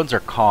 well, winds are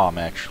calm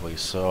actually,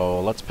 so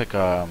let's pick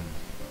an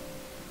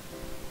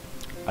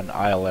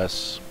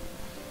ILS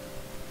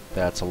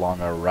that's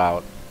along our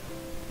route.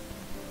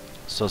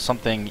 So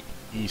something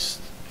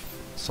east,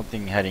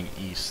 something heading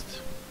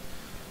east.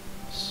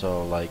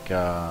 So like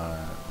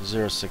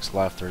 06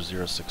 left or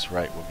 06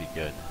 right would be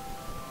good.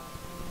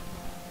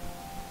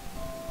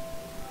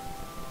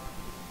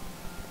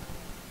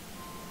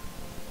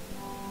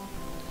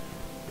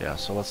 Yeah,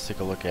 so let's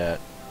take a look at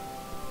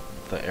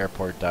the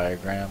airport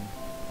diagram.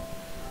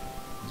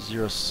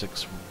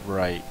 06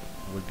 right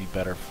would be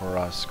better for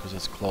us because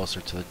it's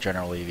closer to the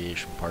general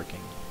aviation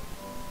parking.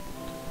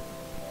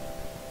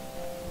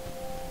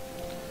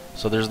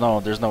 So there's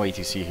no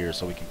ATC here,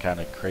 so we can kind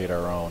of create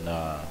our own,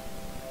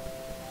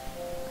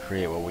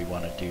 create what we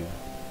want to do.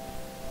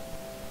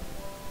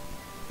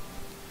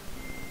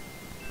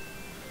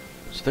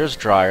 So there's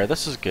Dryer.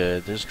 This is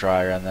good. There's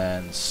Dryer, and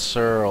then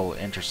Searle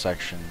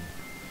intersection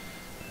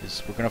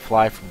is we're gonna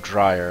fly from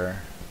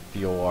Dryer,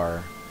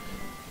 VOR,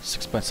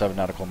 6.7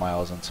 nautical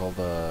miles until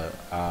the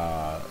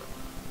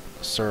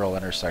Searle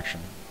intersection,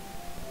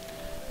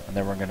 and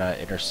then we're gonna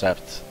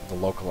intercept the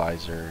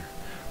localizer.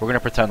 We're gonna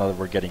pretend that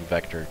we're getting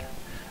vectored.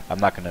 I'm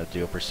not gonna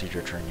do a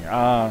procedure turn here.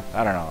 I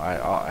don't know.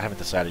 I haven't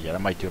decided yet. I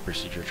might do a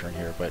procedure turn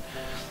here, but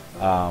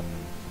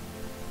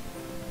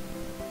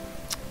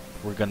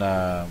we're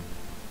gonna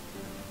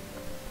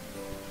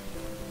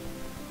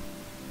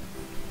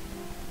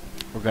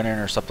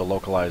intercept the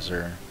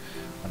localizer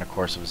on a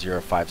course of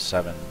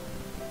 057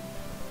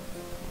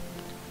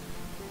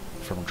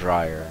 from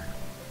Dryer.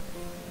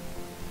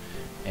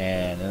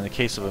 And in the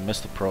case of a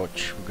missed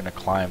approach, we're going to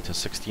climb to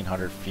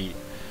 1600 feet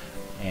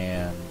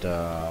and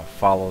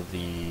follow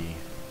the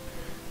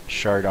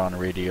Chardon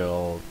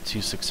radial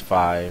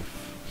 265.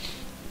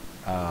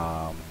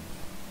 At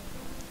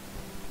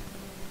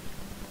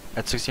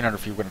 1600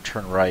 feet, we're going to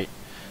turn right,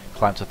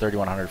 climb to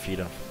 3100 feet,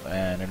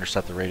 and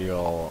intercept the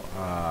radial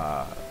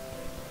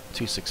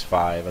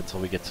 265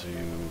 until we get to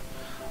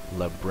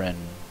Le Brun.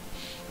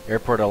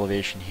 Airport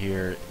elevation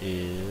here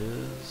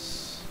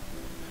is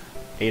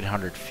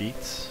 800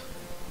 feet,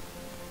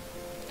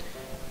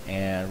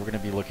 and we're going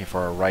to be looking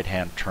for a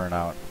right-hand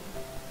turnout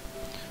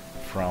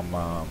from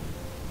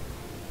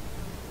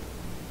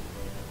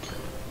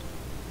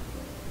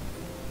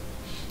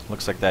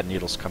looks like that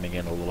needle's coming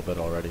in a little bit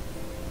already,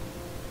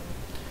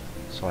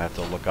 so I have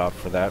to look out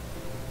for that.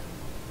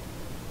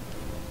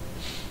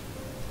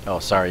 Oh,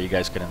 sorry, you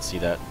guys couldn't see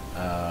that.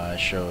 I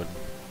showed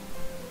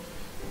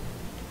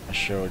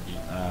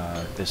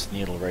this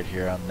needle right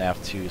here on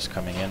nav 2 is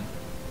coming in.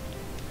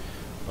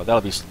 Well,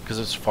 that'll be because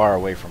it's far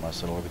away from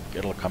us.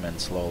 It'll come in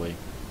slowly.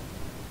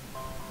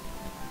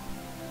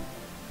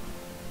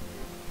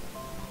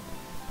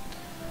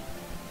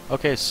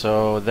 Okay,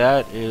 so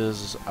that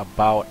is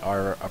about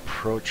our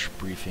approach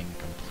briefing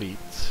complete.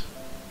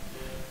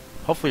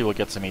 Hopefully we'll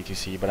get some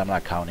ATC, but I'm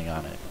not counting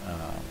on it.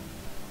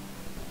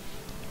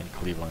 In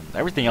Cleveland,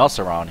 everything else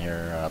around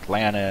here,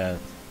 Atlanta,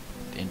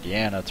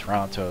 Indiana,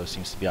 Toronto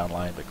seems to be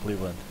online, but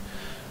Cleveland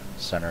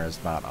Center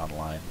is not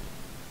online.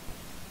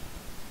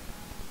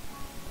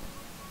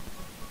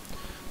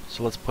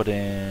 So let's put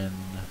in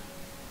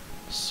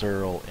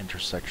Searle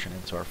intersection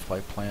into our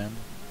flight plan.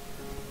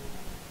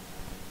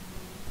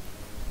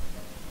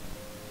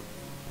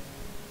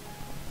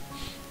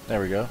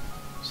 There we go.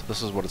 So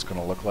this is what it's going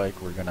to look like.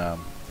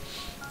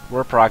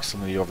 We're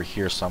approximately over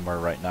here somewhere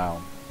right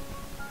now.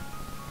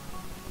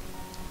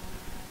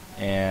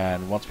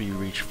 And once we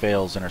reach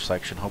Fail's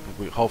intersection,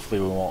 hopefully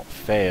we won't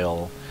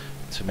fail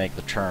to make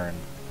the turn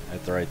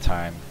at the right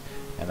time,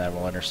 and then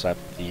we'll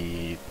intercept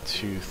the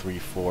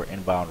 234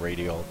 inbound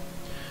radial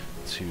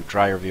to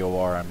Dryer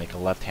VOR and make a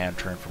left-hand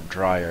turn from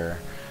Dryer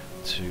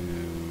to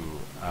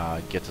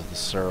get to the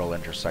Searle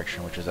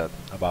intersection, which is at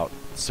about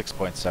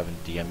 6.7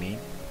 DME.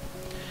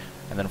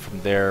 And then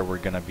from there, we're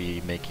going to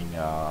be making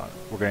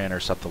we're going to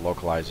intercept the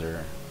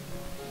localizer.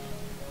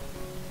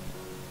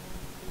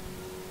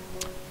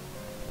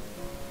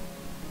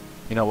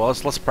 You know, well,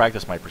 let's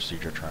practice my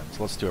procedure turns.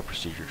 Let's do a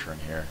procedure turn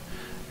here,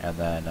 and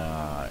then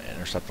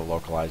intercept the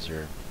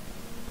localizer.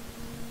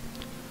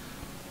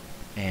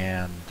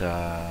 And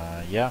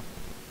yeah,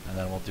 and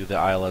then we'll do the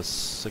ILS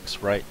 6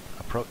 right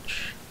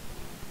approach.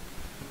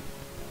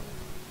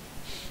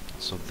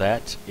 So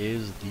that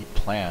is the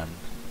plan.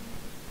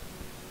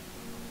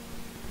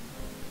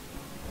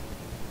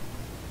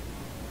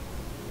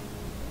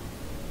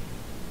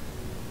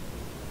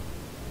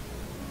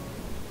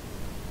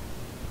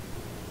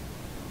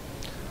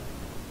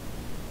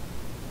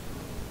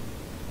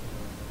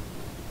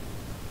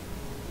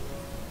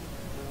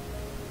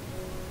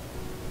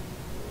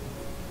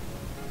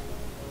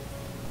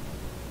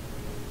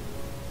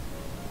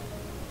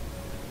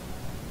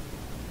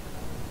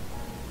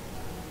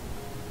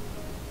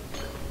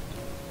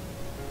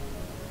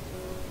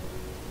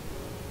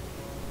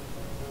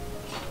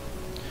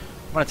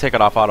 I'm going to take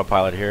it off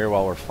autopilot here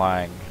while we're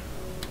flying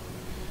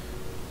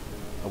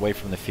away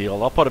from the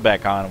field. I'll put it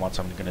back on once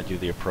I'm going to do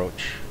the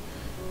approach,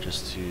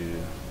 just to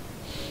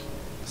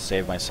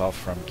save myself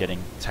from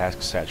getting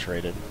task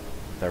saturated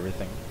with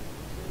everything.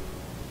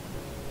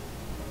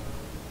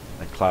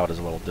 That cloud is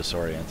a little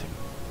disorienting.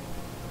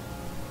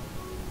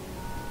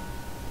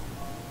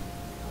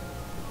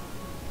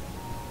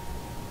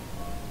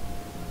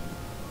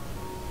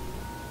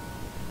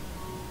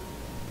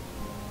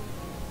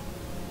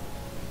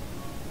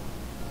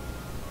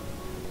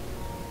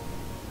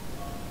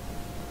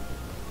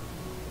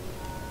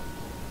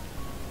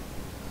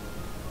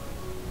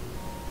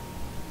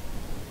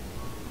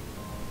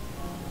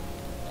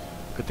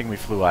 Good thing we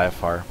flew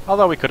IFR.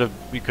 Although we could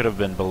have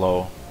been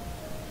below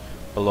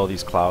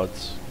these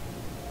clouds.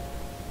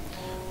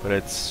 But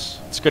it's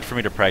good for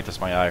me to practice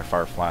my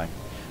IFR flying.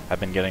 I've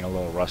been getting a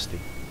little rusty.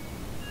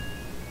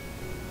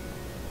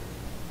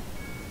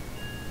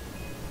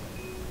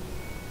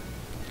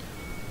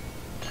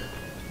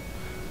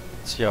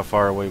 Let's see how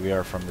far away we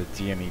are from the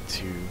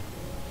DME-2.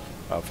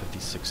 About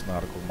 56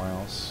 nautical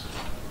miles.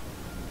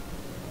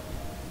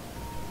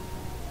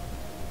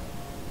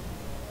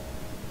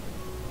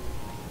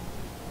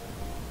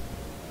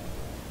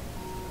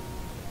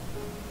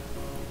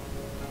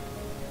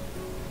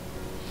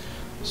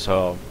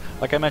 So,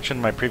 like I mentioned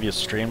in my previous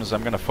streams,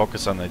 I'm going to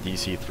focus on the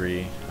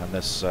DC-3, on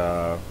this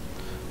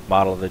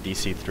model of the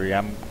DC-3.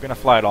 I'm going to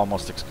fly it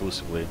almost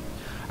exclusively.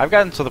 I've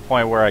gotten to the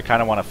point where I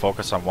kind of want to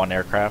focus on one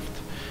aircraft,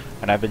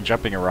 and I've been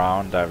jumping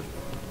around. I've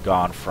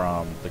gone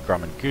from the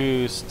Grumman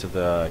Goose to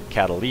the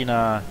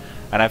Catalina,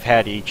 and I've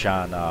had each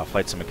on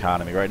Flight Sim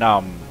Economy. Right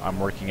now I'm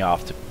working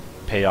off to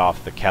pay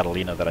off the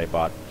Catalina that I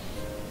bought.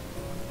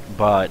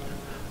 But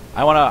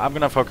I'm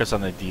going to focus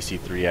on the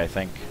DC-3, I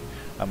think.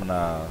 I'm going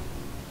to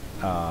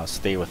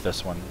stay with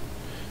this one,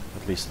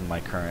 at least in my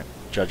current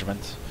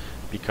judgment,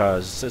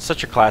 because it's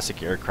such a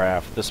classic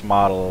aircraft. This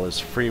model is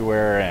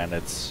freeware, and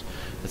it's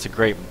a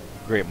great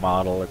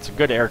model. It's a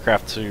good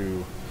aircraft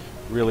to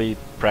really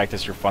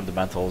practice your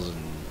fundamentals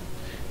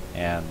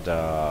and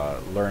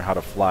learn how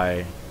to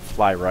fly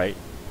right.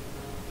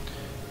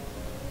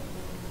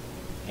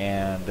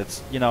 And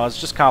it's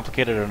just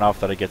complicated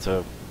enough that I get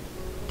to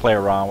play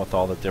around with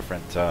all the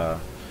different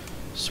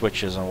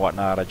switches and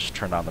whatnot. I just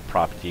turned on the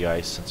prop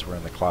de-ice since we're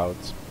in the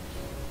clouds,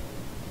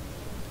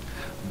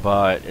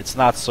 but it's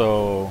not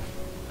so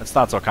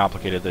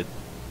complicated that it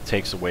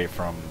takes away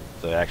from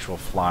the actual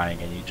flying,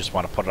 and you just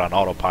want to put it on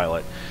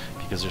autopilot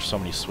because there's so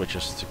many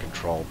switches to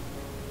control.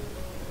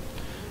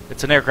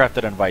 It's an aircraft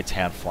that invites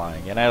hand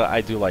flying, and I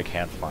do like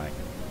hand flying.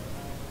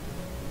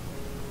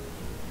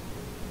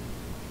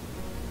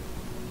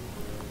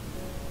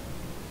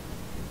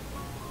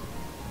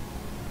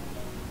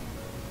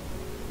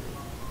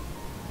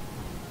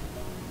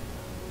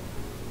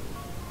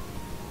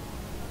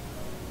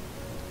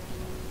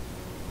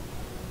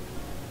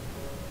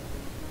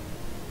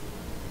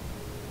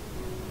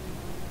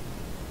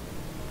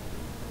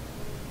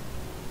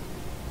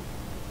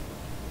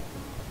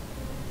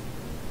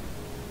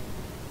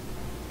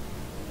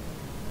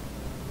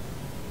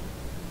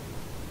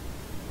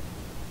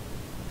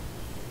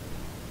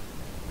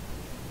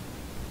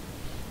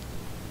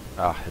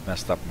 Ah, it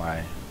messed up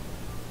my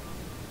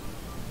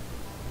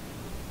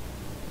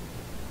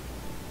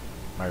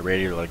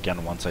radio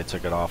again once I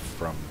took it off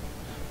from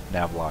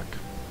Navlock.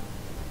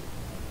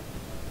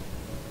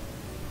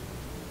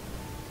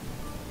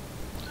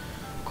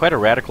 Quite a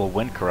radical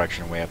wind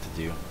correction we have to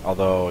do.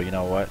 Although, you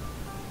know what?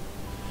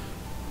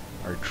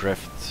 Our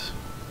drift...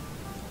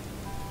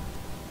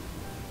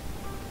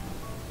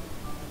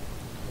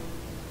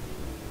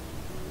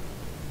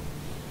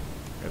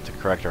 we have to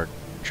correct our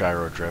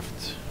gyro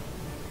drift.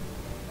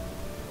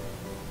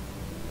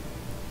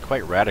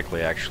 Quite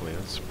radically, actually.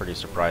 That's pretty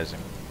surprising.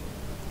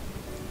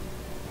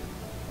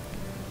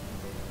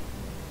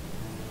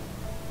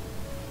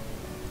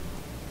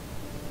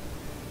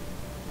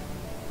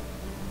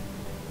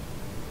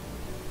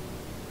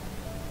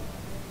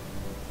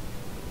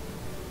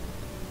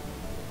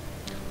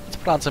 Let's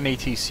put on some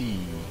ATC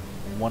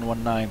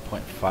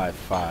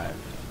 119.55.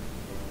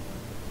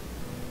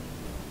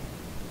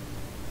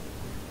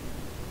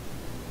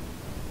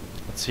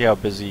 Let's see how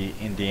busy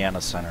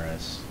Indiana Center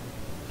is.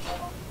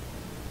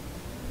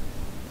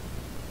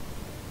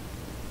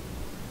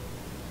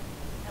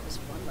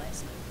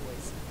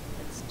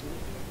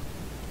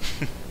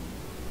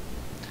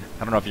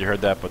 I don't know if you heard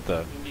that, but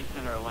the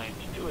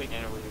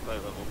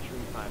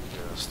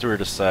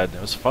stewardess said, "It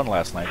was fun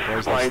last night,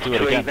 boys. Let's do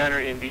it again."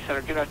 Indy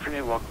Center, good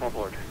afternoon. Welcome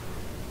aboard.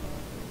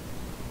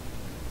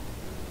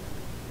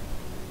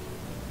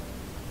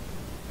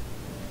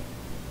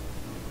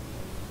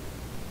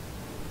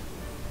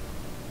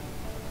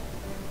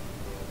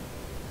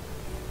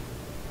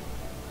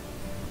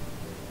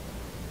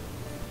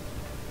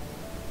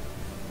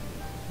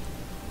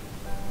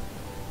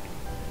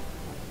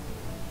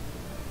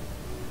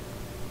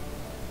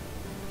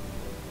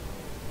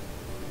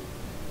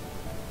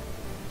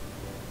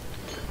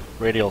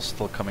 Radial's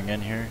still coming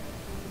in here.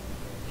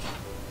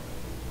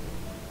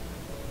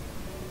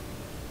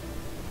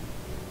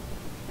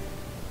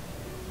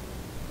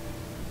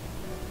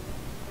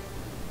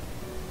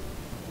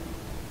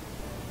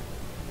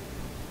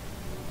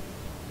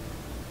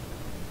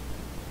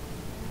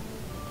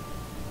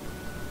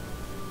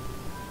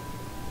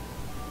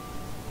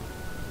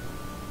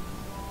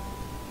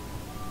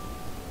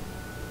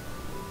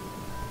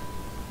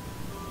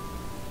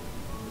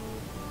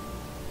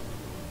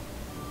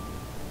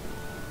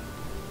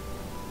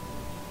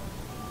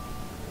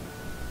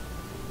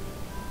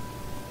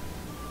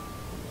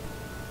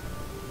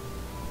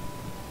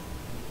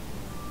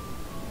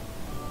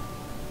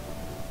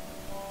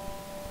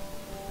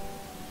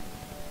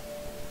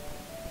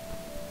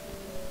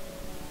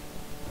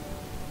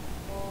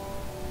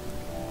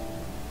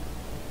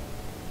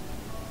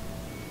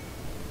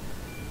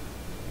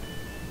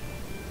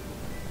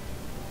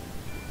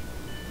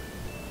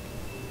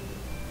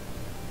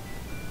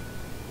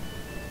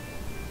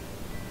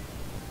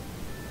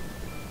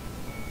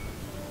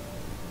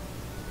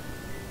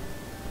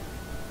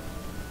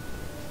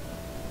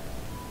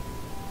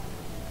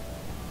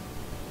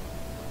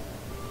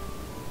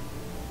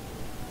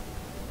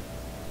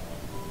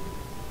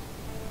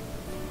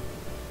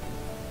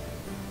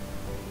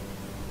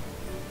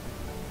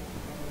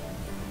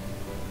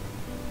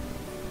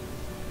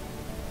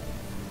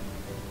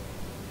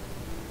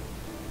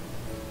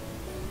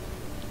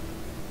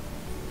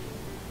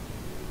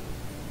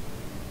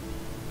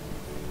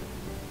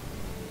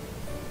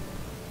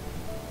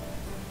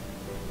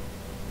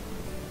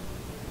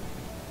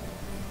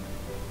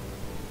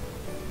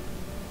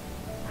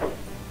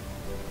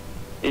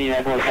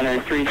 Indianapolis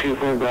Center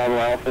 324 Bravo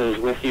Alpha is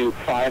with you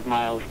 5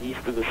 miles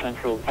west of the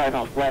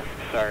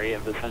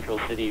central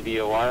city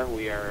VOR.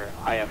 We are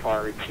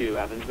IFR to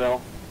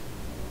Evansville.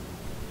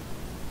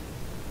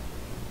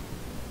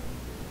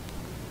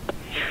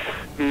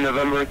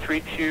 November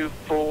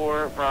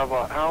 324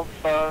 Bravo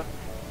Alpha.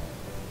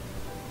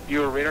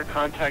 Your radar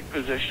contact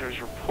position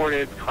is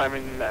reported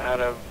climbing out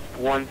of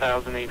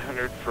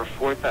 1,800 for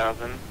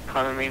 4,000.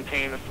 Climb and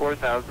maintain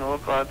 4,000. The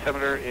local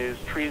altimeter is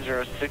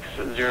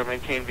 3060.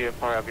 Maintain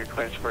VFR of your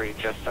clearance for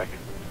just a second.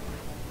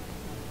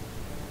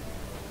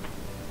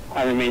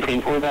 Climb and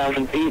maintain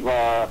 4,000 feet.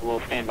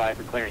 We'll stand by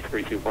for clearance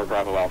 324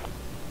 Bravo Alpha.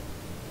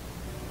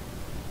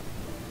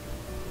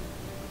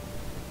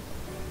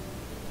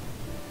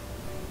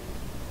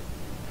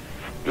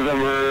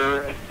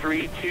 November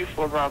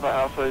 324 Bravo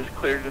Alpha is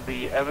cleared to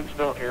the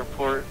Evansville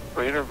Airport.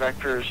 Radar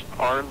vectors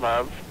are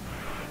love.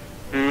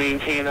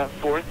 Maintain at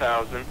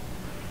 4,000.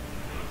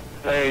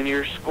 And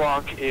your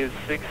squawk is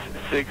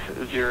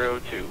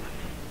 6602.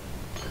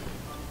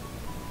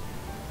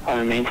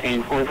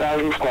 Maintain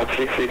 4,000, squawk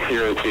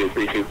 6602,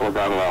 324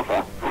 Bravo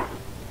Alpha.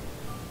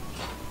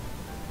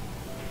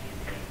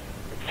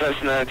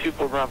 Cessna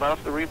 24 Bravo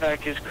Alpha, the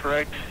readback is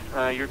correct.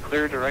 You're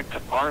clear direct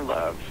to our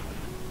love.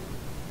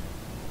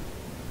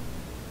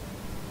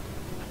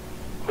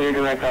 Clear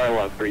direct our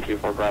love,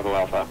 324 Bravo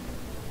Alpha.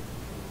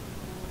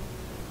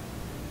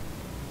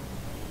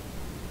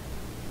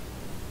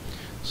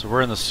 So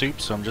we're in the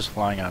soup, so I'm just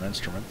flying on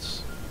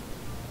instruments.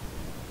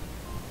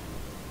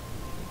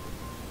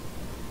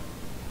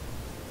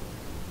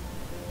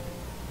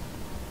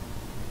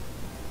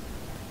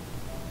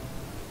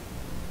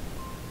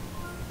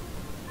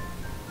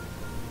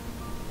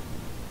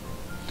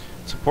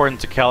 It's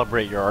important to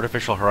calibrate your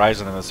artificial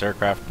horizon in this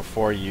aircraft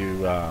before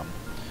you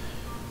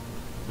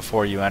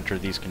enter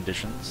these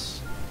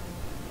conditions,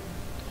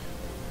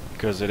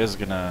 because it's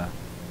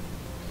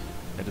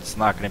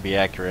not gonna be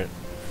accurate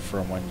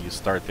from when you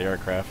start the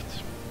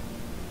aircraft.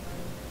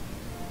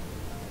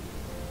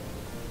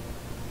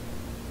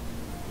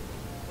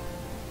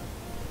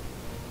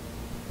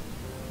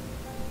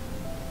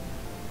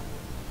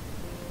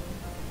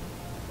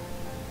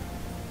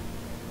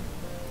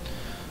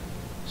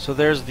 So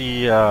there's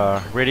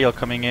the radio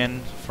coming in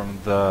from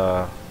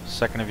the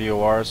second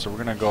VOR, so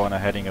we're going to go on a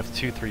heading of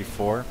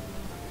 234.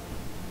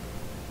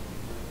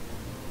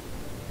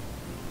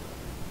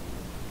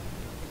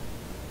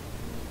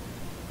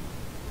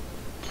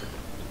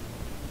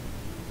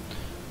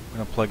 I'm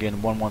going to plug in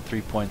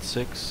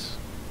 113.6.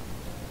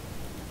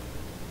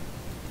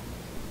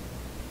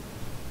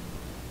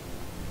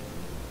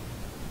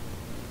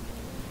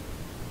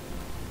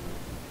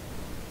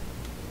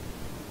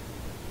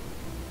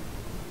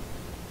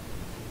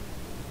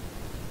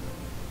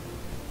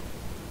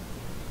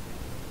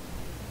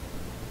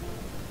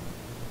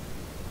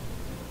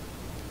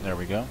 There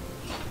we go.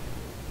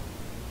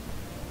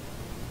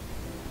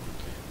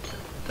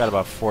 Got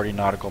about 40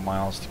 nautical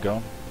miles to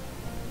go.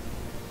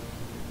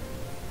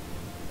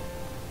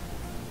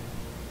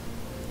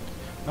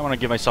 I want to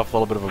give myself a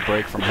little bit of a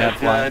break from head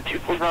flying.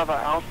 24 Bravo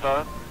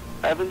Alpha,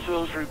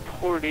 Evansville's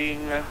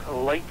reporting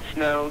light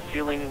snow,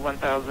 ceiling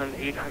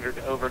 1,800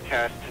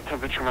 overcast,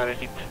 temperature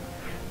 -8,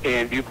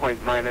 and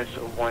viewpoint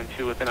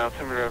 -12 with an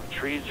altimeter of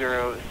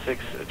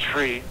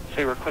 3063.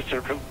 Say requested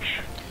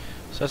approach.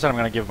 So I said I'm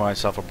going to give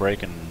myself a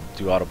break and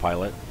do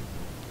autopilot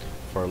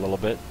for a little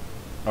bit,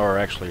 or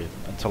actually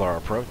until our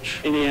approach.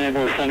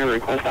 Indianapolis Center,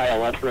 request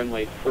ILS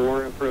runway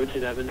 4 approach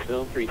at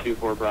Evansville,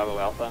 324 Bravo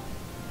Alpha.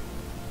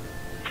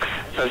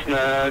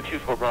 Cessna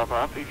 24 Bravo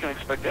Alpha, you can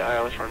expect the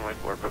ILS runway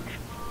 4 approach.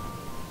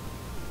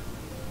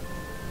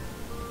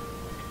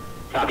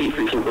 Copy,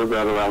 324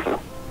 Bravo Alpha.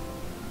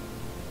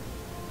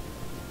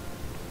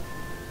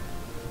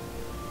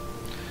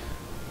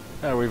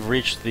 We've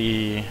reached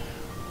the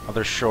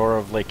other shore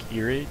of Lake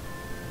Erie.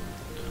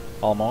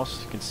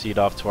 Almost. You can see it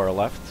off to our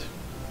left.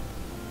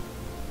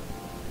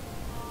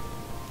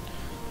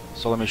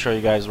 So let me show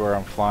you guys where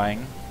I'm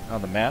flying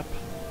on the map.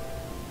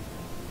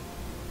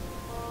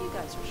 You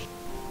guys are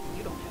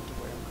you don't have to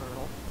wear a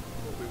girdle.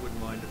 Well, we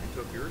wouldn't mind if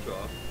you took yours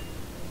off.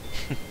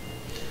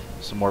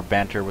 Some more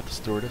banter with the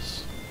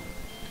stewardess,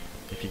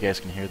 if you guys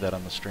can hear that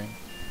on the stream.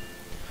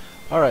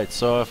 Alright,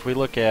 so if we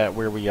look at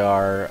where we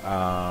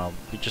are,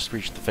 we just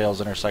reached the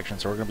Fales intersection,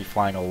 so we're going to be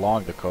flying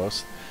along the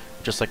coast,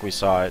 just like we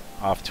saw it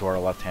off to our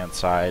left hand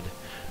side.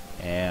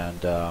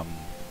 And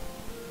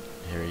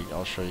here,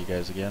 I'll show you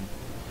guys again.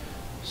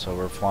 So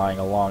we're flying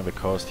along the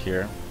coast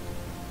here.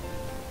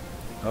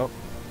 Oh,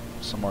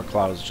 some more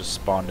clouds just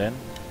spawned in.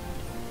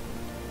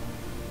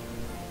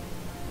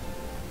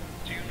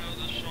 Do you know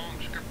this song,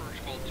 Skipper?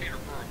 It's called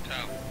Teterboro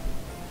Tower.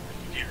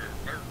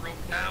 Teterboro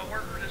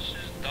Tower, this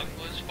is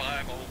Douglas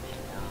 504.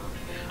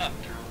 I'm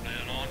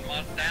turning on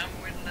my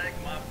downwind leg,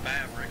 my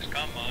fabrics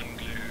come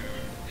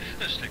unglued.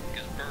 The stick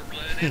is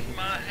burbling in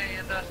my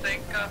hand, I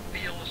think I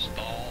feel a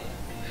stall.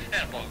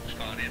 And a bug's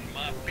got in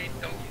my feet,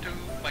 though, too.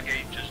 My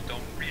gauge just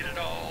don't read at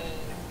all.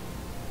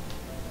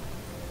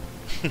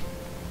 If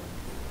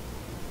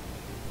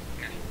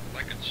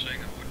I could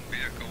sing, I wouldn't be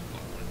a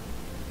co-pilot.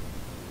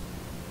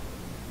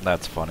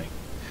 That's funny.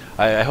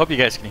 I hope you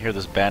guys can hear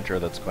this banter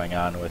that's going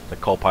on with the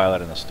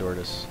co-pilot and the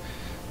stewardess.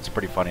 It's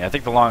pretty funny. I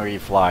think the longer you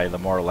fly, the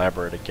more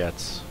elaborate it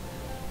gets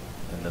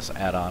in this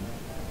add-on.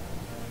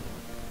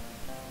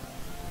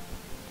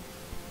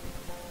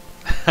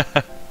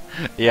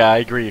 Yeah, I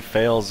agree.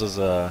 Fails is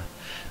a...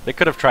 They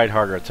could have tried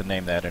harder to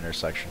name that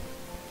intersection.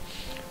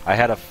 I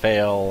had a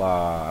fail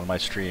on my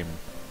stream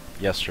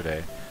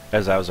yesterday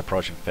as I was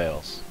approaching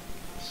fails.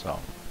 So,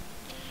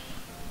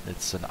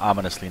 it's an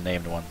ominously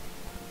named one.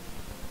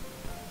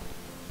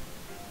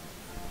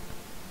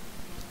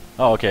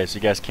 Oh, okay, so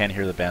you guys can't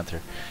hear the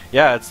banter.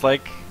 Yeah, it's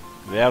like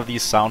they have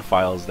these sound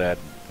files that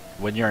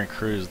when you're in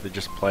cruise, they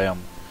just play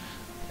them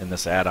in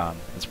this add-on.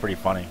 It's pretty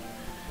funny.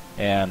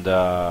 And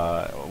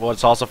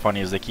what's also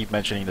funny is they keep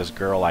mentioning this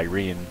girl,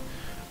 Irene.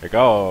 Like,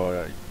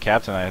 oh,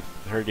 Captain, I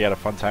heard you had a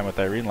fun time with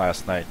Irene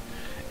last night.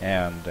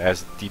 And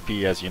as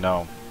DP, as you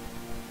know,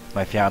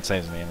 my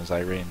fiance's name is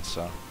Irene,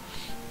 so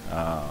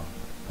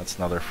that's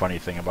another funny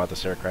thing about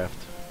this aircraft.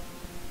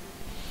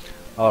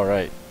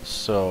 Alright,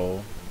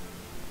 so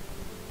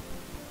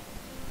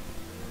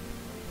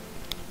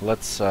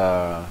let's,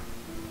 yeah,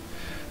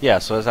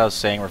 so as I was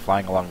saying, we're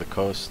flying along the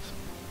coast.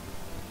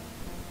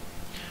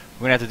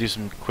 We're going to have to do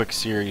some quick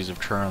series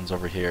of turns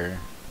over here.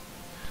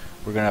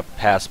 We're going to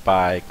pass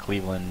by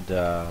Cleveland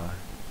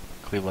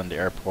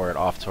Airport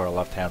off to our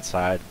left-hand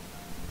side.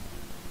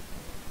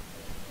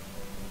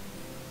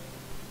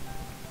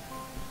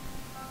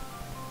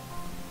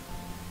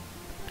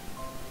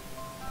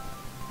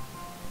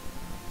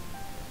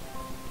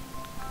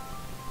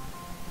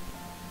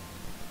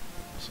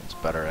 This one's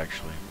better,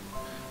 actually.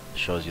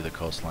 Shows you the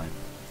coastline.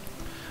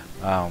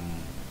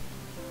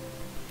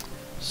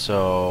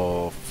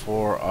 So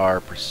for our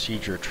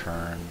procedure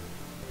turn,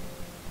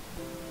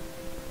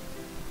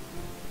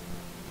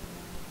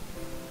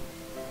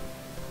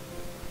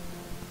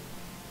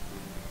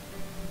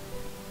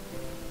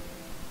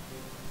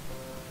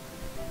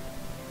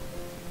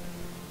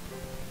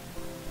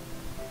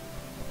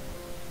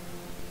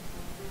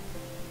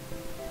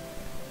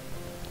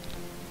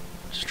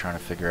 just trying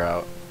to figure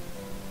out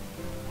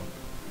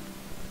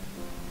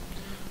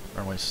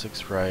runway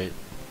 6 right.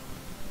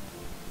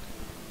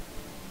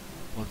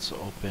 Let's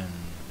open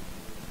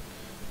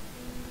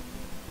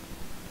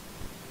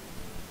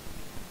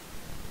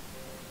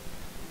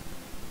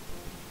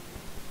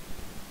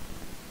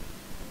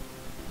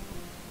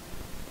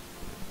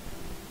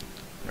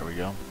there we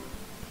go.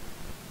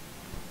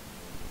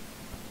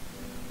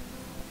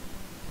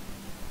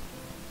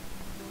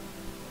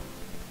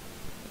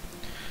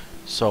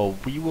 So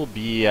we will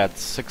be at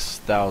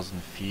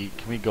 6,000 feet.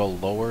 Can we go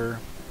lower?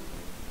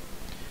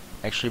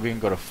 Actually, we can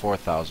go to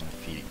 4,000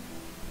 feet.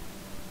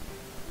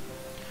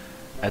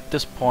 At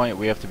this point,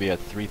 we have to be at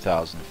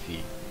 3,000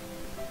 feet.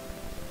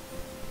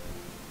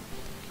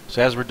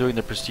 So as we're doing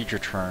the procedure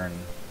turn,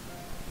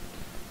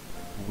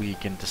 we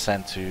can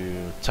descend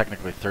to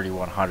technically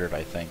 3,100,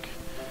 I think.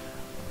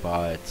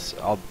 But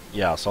so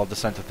I'll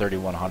descend to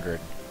 3,100.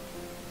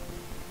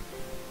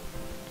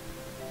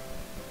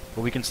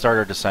 But we can start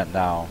our descent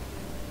now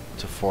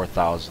to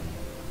 4,000.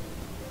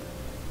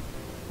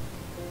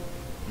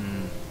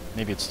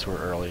 Maybe it's too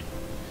early.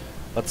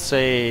 Let's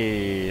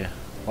say,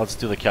 let's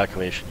do the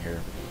calculation here.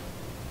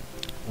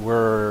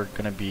 We're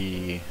gonna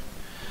be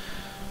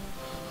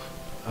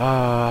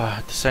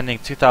descending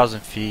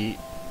 2,000 feet.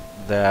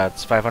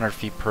 That's 500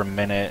 feet per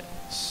minute.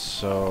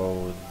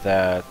 So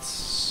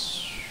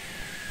that's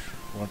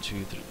 1,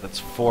 2, 3. That's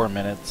 4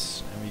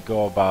 minutes, and we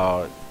go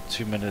about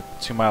 2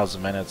 miles a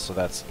minute. So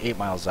that's 8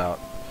 miles out.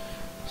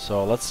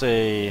 So let's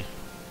say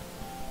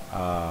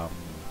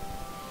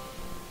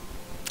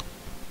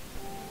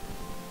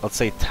let's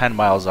say 10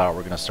 miles out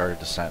we're going to start a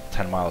descent,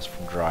 10 miles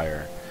from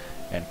Dryer.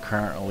 And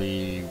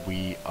currently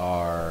we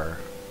are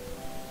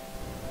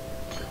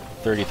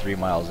 33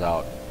 miles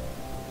out.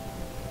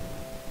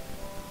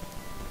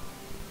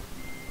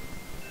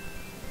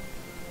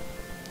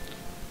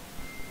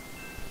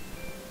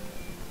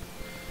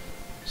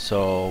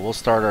 So we'll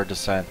start our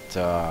descent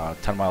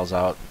 10 miles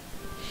out,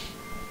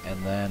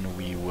 and then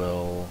we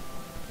will...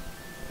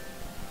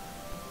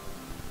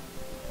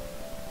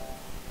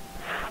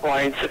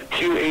 Lines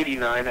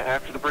 289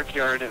 after the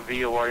Brickyard at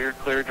VOR. You're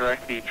clear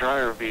direct the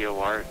Dryer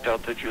VOR,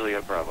 Delta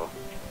Juliet Bravo.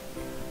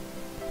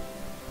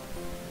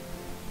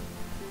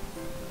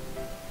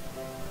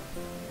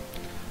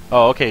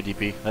 Oh, okay,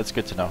 DP. That's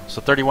good to know. So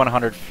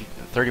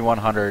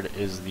 3,100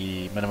 is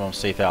the minimum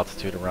safe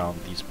altitude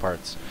around these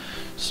parts.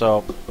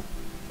 So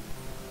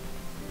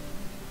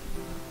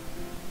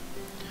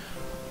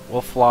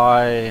we'll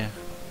fly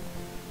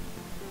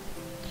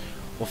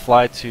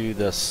to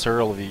the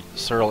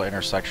Searle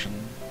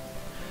intersection,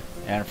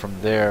 and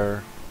from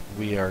there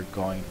we are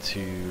going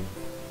to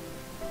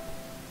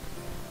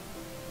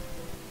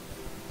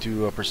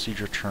do a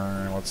procedure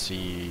turn. Let's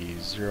see,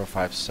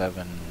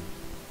 057.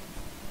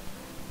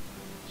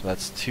 So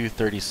that's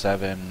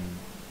 237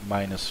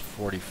 minus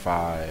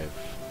 45.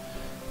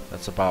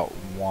 That's about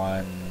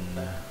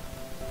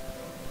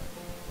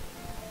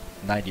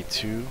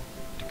 192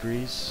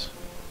 degrees.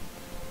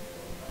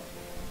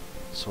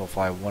 So we'll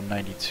fly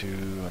 192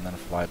 and then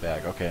fly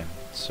back. Okay,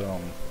 so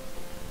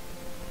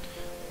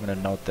I'm gonna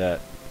note that.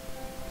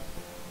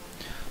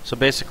 So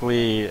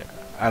basically,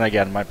 and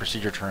again, my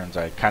procedure turns,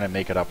 I kind of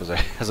make it up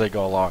as I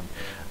go along.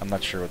 I'm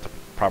not sure what the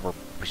proper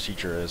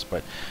procedure is,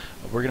 but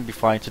we're going to be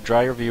flying to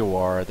dry your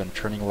VOR, then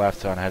turning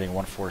left on heading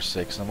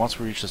 146, and once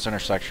we reach this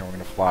intersection, we're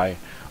going to fly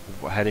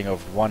heading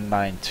of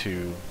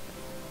 192,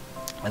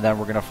 and then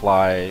we're going to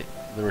fly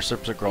the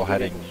reciprocal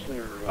heading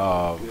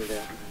of,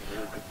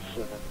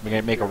 we're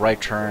going to make a right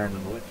turn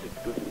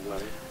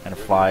and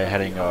fly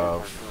heading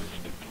of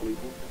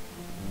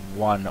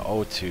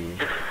 102.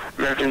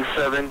 American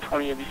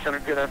 720 Indy Center,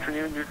 good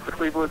afternoon. You're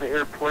quickly below the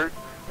airport.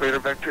 Radar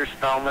vector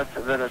Falmouth,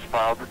 then as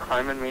filed.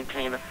 Climb and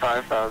maintain at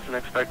 5,000.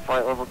 Expect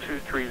flight level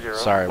 230.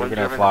 Sorry, we're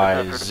going to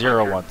fly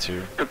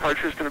 012.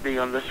 Departure is going to be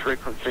on this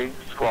frequency,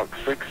 squawk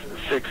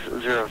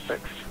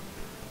 6606.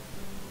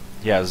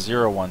 Yeah,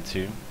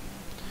 012.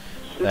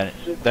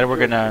 Then we're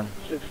going to...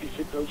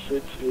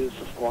 6606 is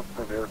the squawk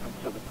for American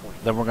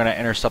 720. Then we're going to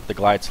intercept the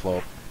glide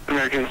slope.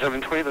 American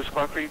 720, the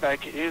squawk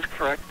readback is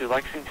correct. The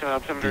Lexington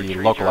altimeter The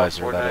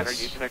localizer, that 3049,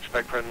 is. you can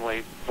expect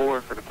runway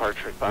 4 for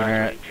departure at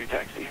 522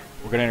 taxi.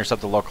 We're going to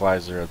intercept the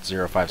localizer at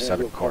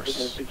 057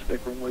 course.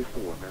 Expect runway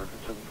 4, American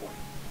 720.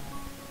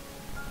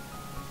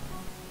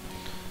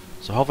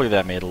 So hopefully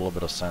that made a little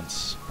bit of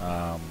sense,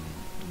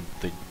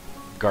 the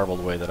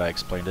garbled way that I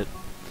explained it.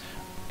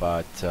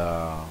 But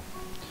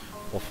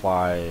we'll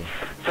fly...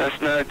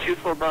 Cessna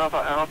 24 Bravo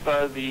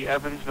Alpha, the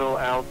Evansville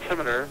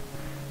altimeter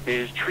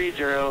is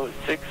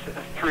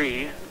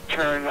 3063,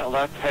 turn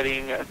left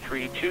heading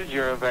 320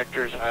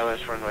 vectors,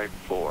 ILS runway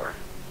 4.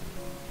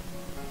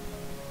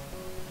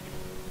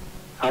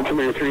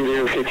 Altimeter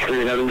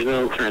 3063 at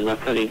Evansville, turn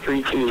left heading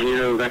 320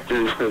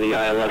 vectors for the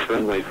ILS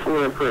runway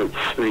 4 approach,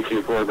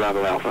 324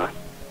 Bravo Alpha.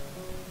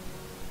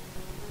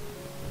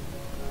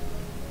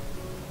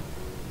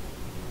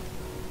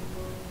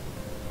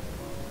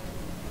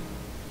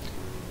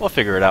 We'll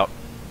figure it out.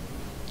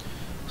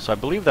 So I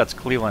believe that's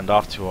Cleveland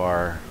off to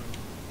our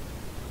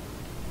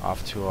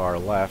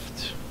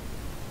left.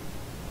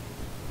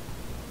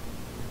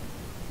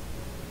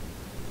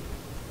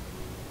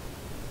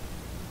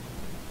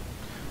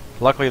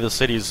 Luckily the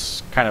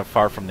city's kind of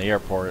far from the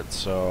airport,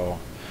 so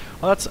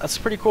well, that's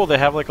pretty cool. They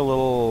have like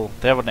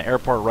they have an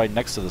airport right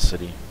next to the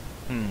city.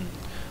 I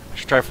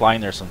should try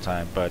flying there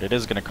sometime, but it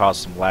is going to cause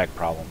some lag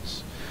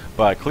problems.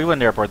 But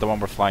Cleveland Airport, the one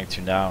we're flying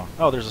to now,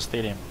 oh, there's a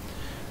stadium.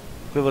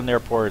 Cleveland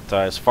Airport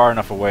is far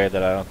enough away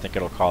that I don't think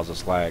it'll cause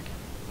us lag.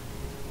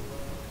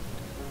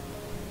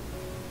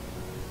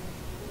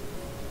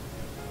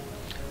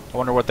 I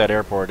wonder what that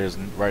airport is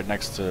right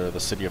next to the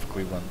city of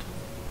Cleveland.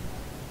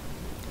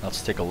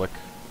 Let's take a look.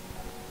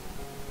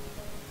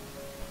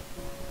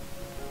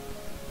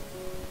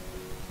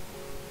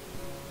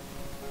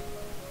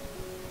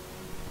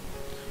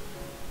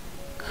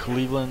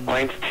 Cleveland.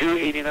 Lines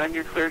 289,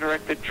 you're clear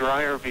directed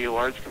dry or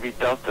VOR. It's going to be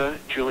Delta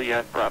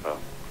Juliet Bravo.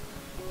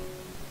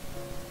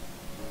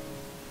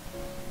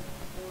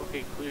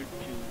 Okay, cleared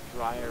to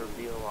dry or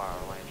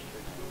VOR, line 2.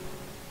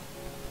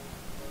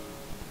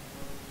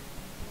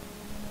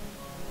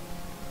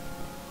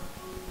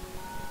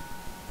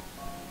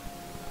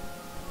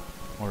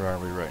 Where are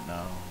we right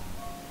now?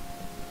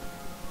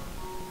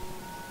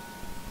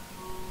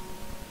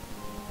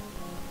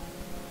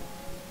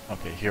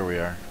 Okay, here we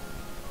are.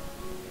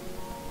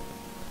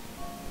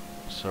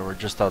 So we're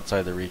just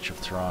outside the reach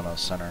of Toronto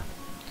Center,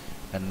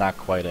 and not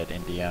quite at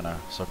Indiana.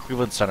 So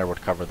Cleveland Center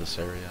would cover this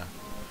area.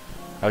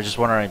 I was just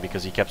wondering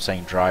because he kept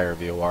saying dry or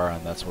VOR,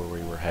 and that's where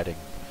we were heading.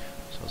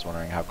 So I was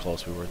wondering how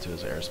close we were to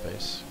his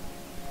airspace.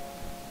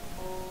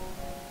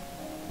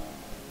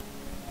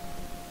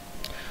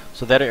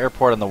 So that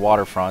airport on the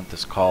waterfront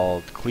is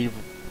called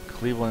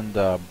Cleveland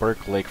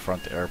Burke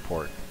Lakefront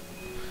Airport.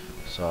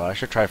 So I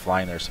should try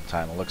flying there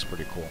sometime. It looks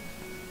pretty cool.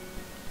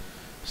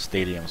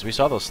 Stadiums. We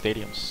saw those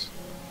stadiums.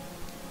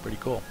 Pretty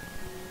cool.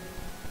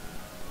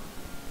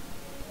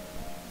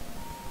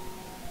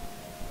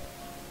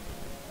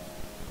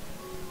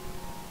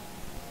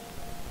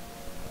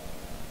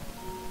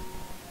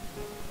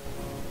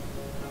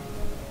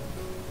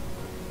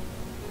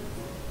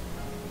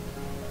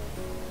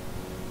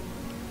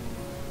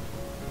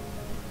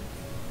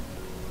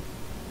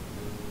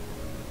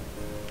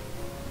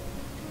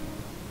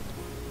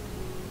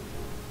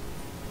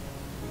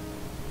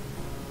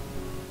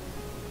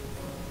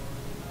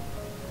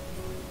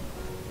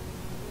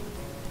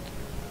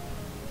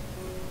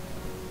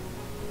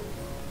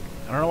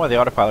 I don't know why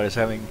the autopilot is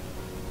having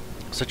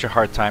such a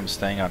hard time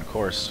staying on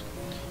course.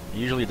 It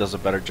usually does a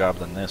better job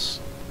than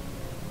this.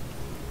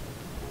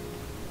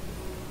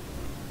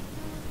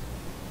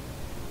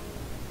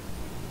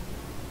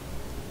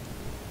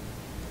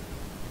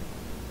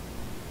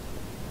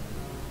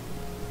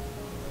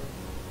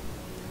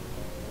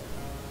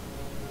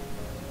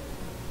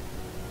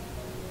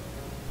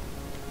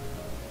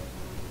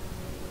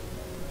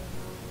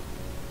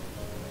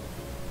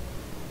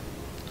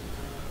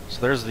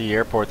 So there's the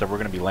airport that we're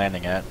going to be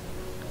landing at.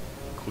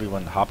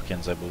 Cleveland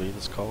Hopkins, I believe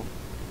it's called.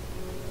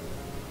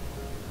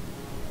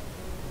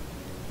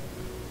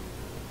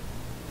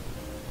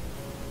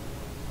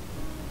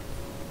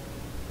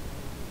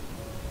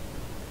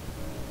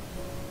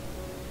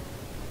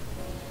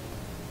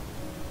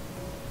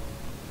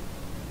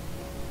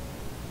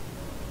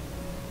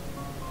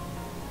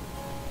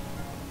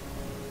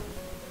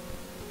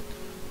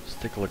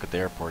 take a look at the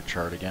airport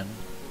chart again.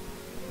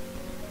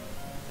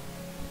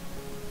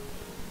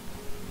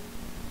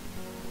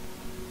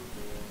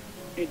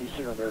 Indy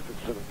Center American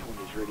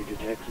 720 is ready to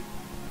taxi.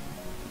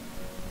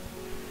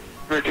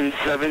 American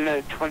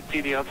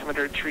 720, the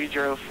altimeter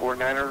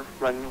 3049er,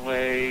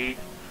 runway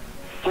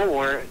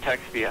 4,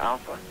 taxi via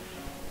Alpha.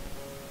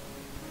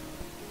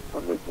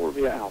 Runway 4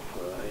 via Alpha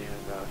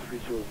and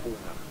 3049.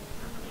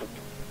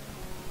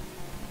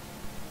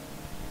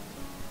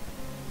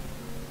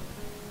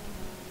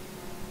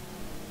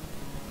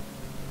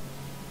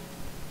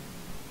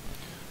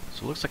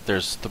 So it looks like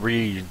there's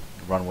 3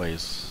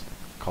 runways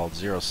called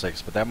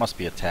 06, but that must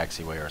be a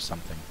taxiway or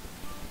something.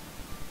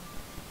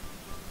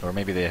 Or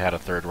maybe they had a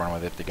 3rd runway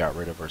that they got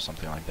rid of or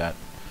something like that.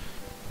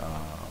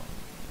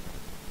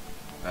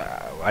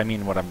 I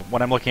mean, when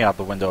I'm looking out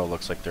the window, it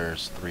looks like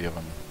there's 3 of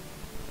them.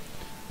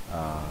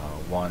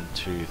 1,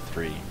 2,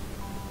 3.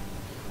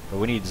 But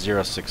we need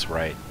 06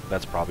 right.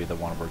 That's probably the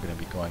one we're going to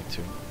be going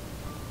to.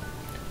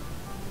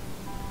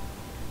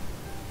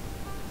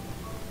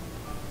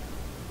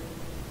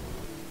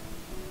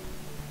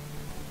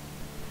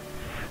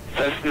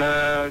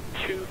 Cessna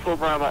 24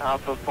 Bravo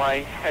Alpha, fly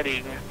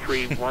heading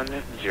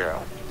 310.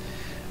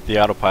 The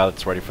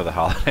autopilot's ready for the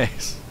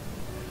holidays.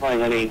 Flight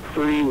heading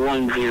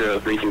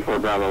 310, 324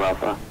 Bravo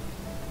Alpha.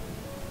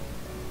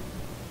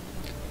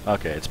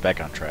 Okay, it's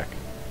back on track.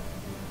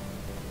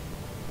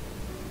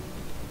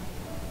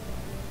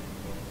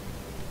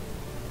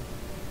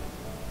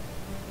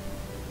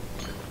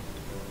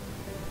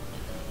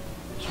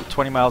 So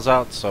 20 miles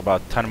out, so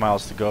about 10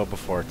 miles to go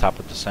before top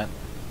of descent.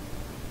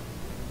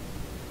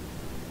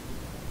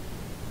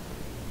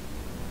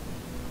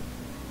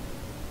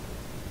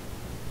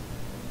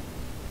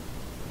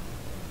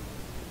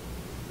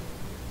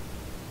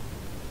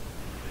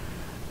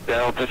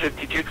 Delta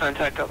 52,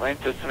 contact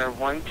Atlanta Center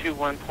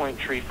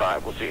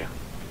 121.35. We'll see you.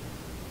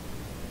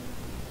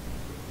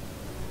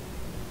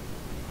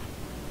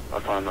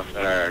 That's on the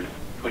center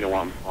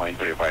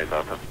 21.35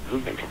 Delta.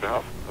 Thanks for the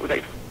help.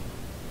 Thanks.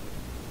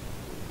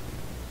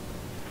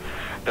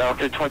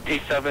 Delta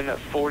 27,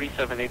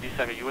 47, 80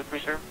 Center. You with me,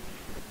 sir?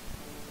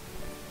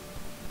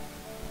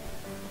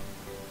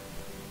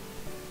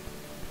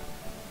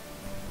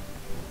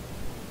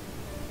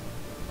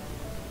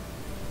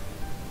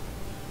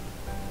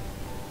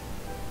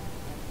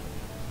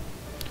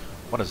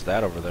 What is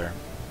that over there?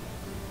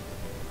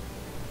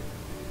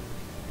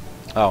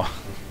 Oh,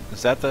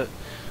 is that the...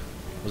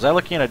 Was I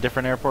looking at a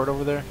different airport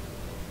over there?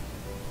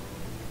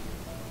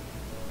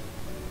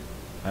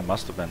 I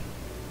must have been.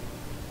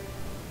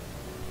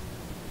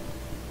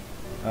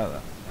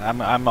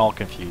 I'm all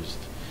confused.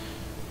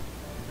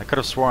 I could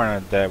have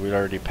sworn that we'd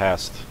already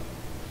passed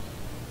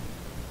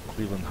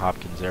Cleveland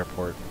Hopkins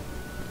Airport.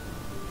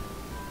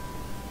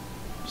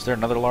 Is there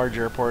another large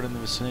airport in the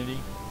vicinity?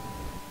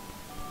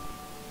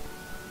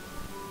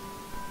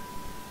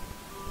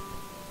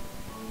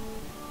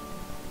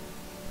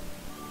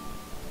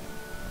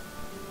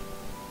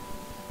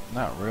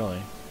 Not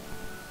really.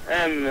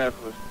 And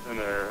Minneapolis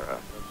Center.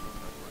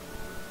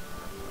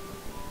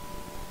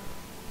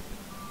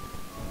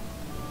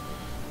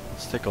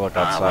 Let's take a look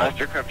outside. Last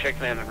aircraft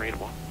checking in and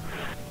readable.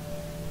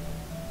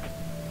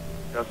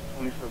 Delta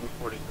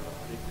 2747.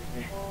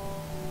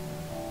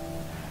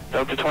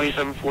 Delta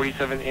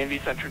 2747, Indy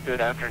Center,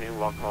 good afternoon.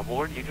 Welcome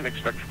aboard. You can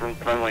expect from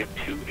runway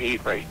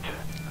 28 right.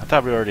 I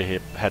thought we already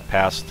had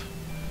passed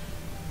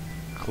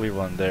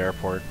Cleveland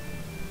Airport.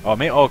 Oh,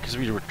 because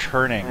we were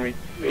turning. Runway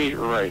 28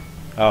 right.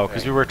 Oh,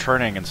 because we were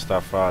turning and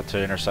stuff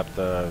to intercept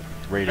the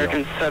radio.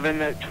 American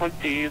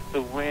 720,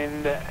 the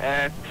wind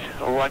at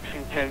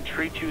Lexington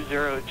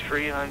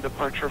 3203 on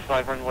departure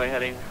 5 runway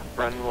heading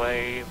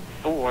runway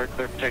 4,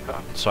 clear for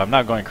takeoff. So I'm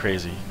not going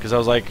crazy, because I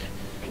was like,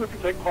 Clear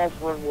for takeoff,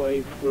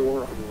 runway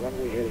 4,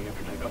 runway heading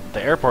after takeoff.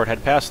 the airport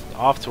had passed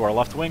off to our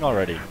left wing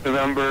already.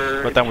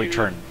 November But then we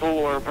turned.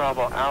 4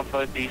 Bravo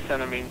Alpha,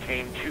 descend and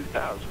maintain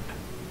 2000.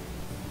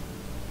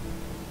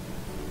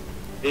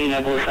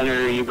 Indianapolis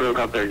Center, you broke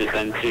up there.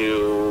 Descend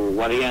to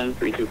what again?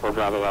 324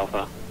 Bravo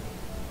Alpha.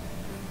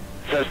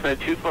 Cessna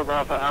 24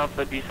 Bravo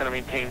Alpha, descend and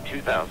maintain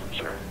 2000,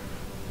 sir.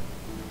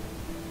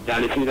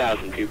 Down to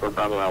 2000, 24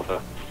 Bravo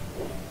Alpha.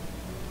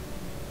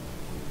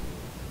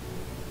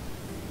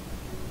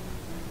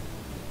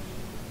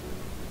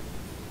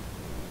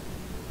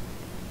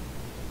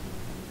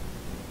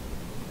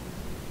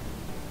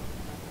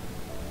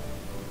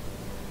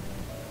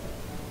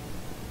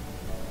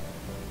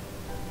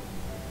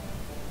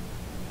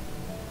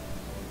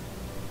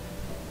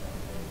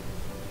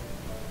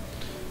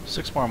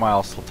 Six more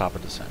miles till top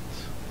of descent.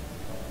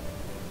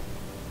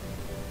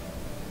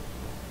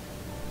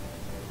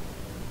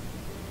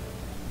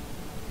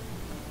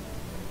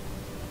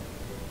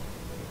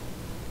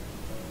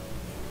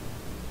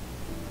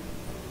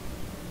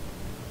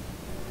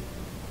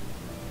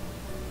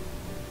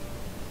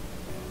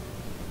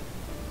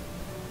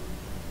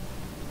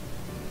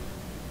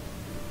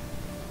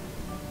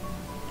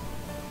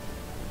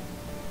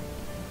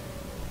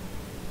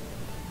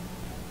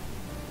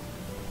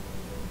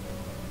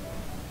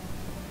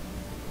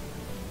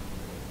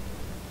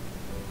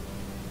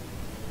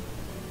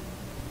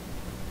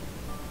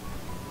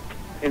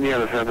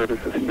 Indiana Center,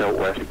 this is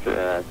Southwest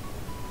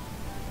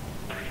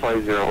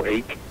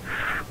 508.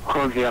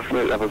 Currently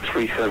after level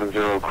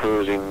 370,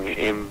 cruising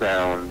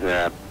inbound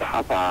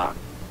Papa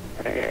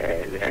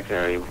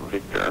X-ray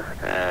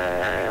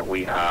Victor.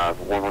 We have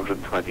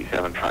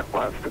 127 track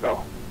miles to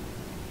go.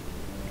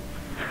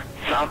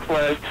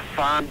 Southwest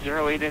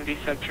 508 Indy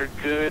Center,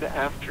 good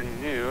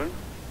afternoon.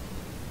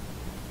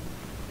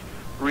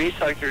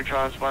 Recycle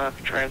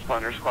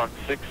transponder, squawk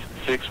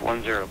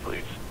 6610,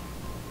 please.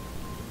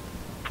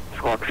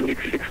 Squawk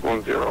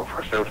 6610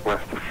 for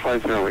Southwest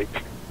 508.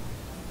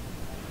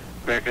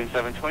 American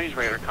 720's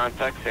radar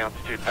contact, say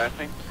altitude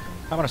passing.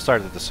 I'm going to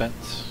start the descent.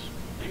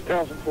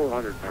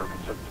 2,400 American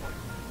 720.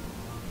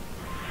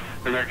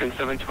 American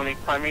 720,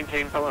 climb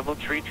maintain flight level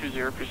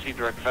 320, proceed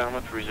direct final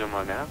with resume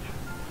on nav.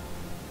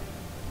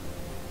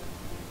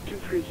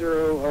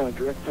 230,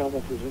 direct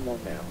Falmouth, resume on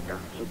now.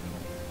 American 720.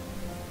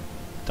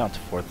 Down to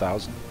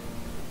 4,000.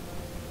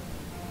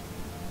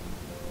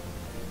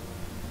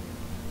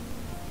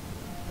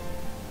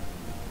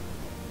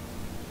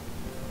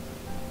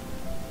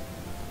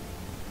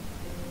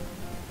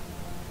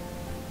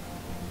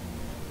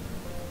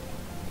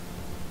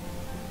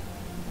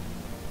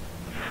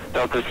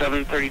 Delta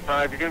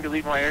 735, you're going to be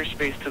leaving my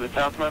airspace to the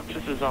south.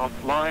 Memphis is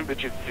offline,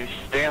 but if you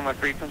stay on my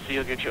frequency,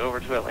 you'll get you over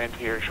to Atlanta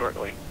here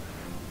shortly.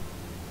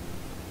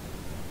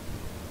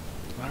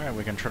 Alright,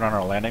 we can turn on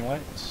our landing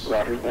lights.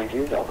 Roger, thank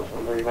you. Delta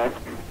 735.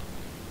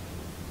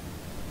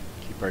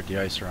 Keep our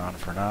de-icer on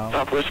for now.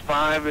 Southwest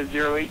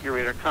 508, your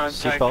radar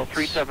contact, Seatbelts.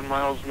 37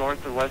 miles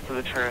north and west of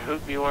the Terre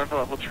Haute Muir for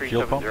level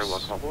 370. pumps.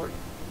 Welcome aboard.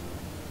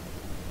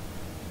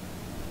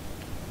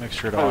 Make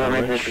sure to auto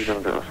wish.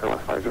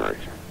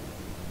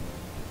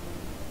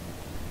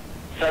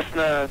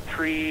 Cessna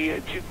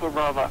 3, 2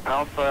 Bravo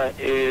Alpha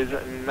is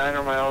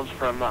 9 miles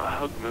from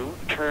Hugmu.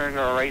 Turn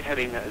right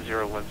heading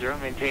 010.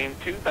 Maintain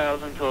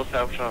 2,000 till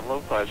established on low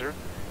visor.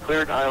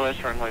 Cleared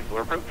ILS runway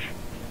 4 approach.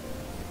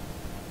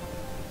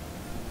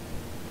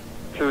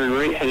 Turn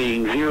right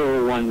heading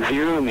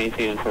 010,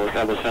 maintain until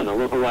established on the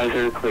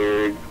localizer.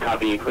 Cleared,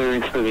 copy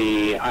clearance for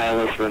the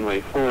ILS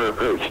runway 4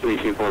 approach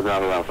 324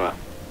 Bravo Alpha.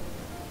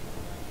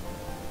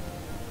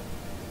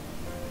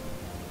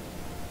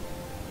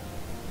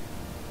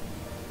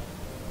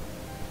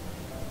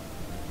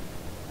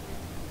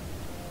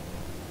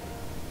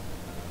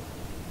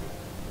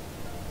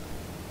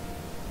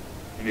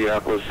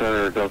 Indianapolis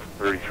Center, Delta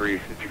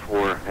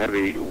 3354,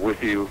 heavy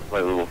with you,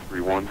 flight level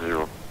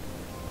 310.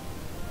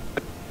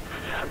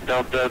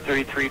 Delta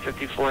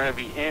 3354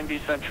 Heavy Indy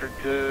Center,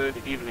 good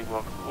evening,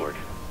 welcome aboard.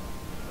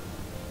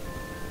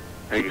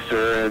 Thank you,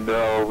 sir, and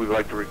we'd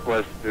like to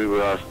request to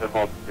step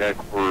off the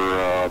deck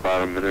for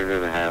about a minute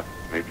and a half,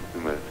 maybe 2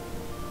 minutes.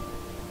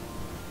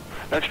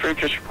 That's straight,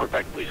 just report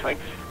back, please,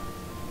 thanks.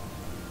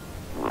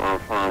 Our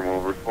firm will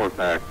report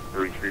back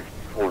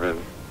 3354 heavy.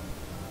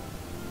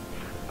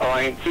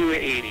 Alliance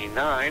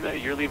 289,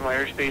 you're leaving my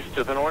airspace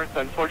to the north.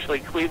 Unfortunately,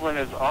 Cleveland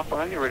is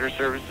offline. Your radar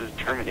service is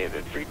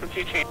terminated.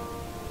 Frequency change.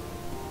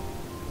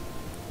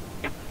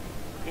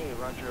 Okay,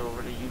 roger,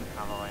 over to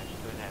Yukon Alliance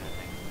 289.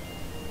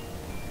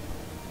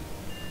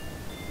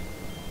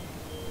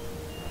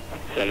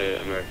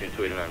 Senate American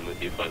 289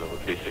 with you, flight level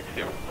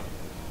 360.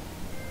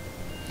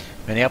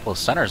 Minneapolis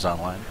Center's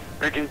online.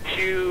 American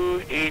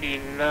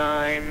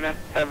 289,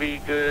 heavy,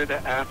 good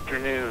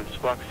afternoon.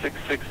 Squawk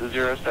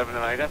 6607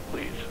 and IDEP,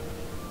 please.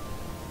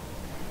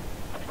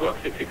 Squawk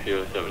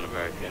 6607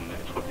 American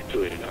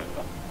 289.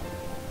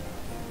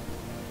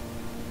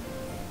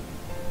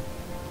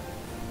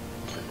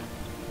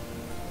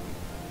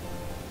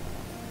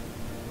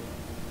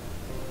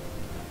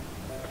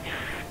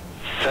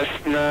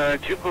 Cessna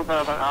 2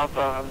 Bravo Alpha,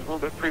 I was a little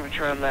bit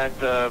premature on that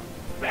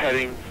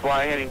heading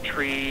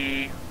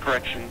tree,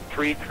 correction,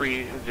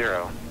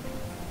 330.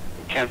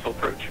 Cancel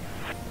approach.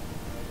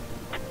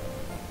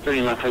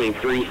 Turning left heading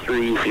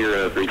 330,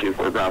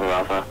 324 Bravo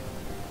Alpha.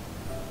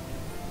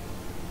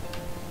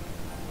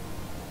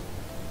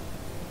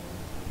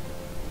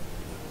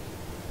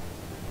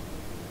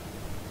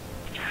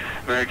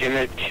 American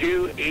at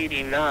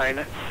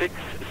 289,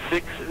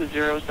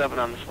 6607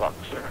 on the squawk,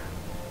 sir.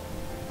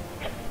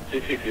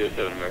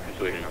 6607 American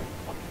 289.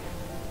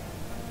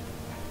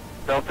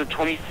 Delta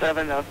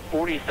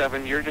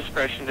 2747, your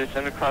discretion,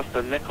 descend across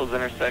the Nichols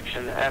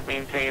intersection at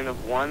maintain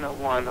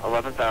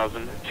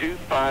 11,000,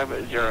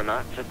 250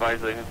 knots,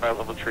 advise landing flight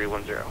level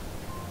 310.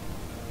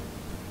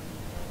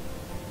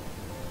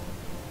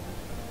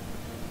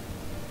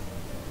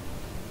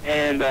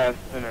 And,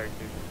 Center,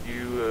 could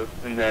you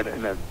send that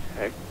in a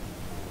text?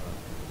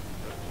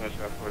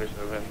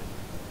 47.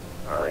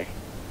 Sorry.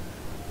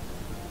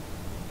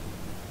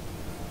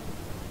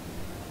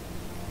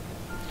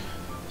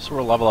 So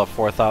we're level at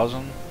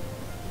 4,000.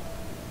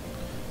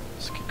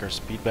 Let's kick our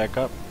speed back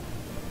up.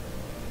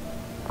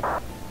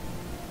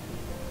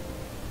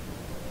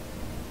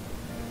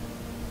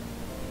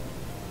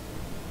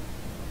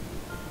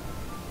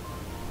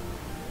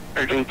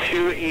 Urging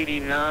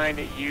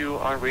 289, you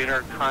are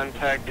radar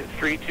contact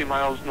 32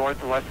 miles north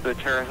and west of the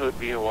Terre Haute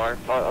VOR,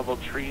 flight level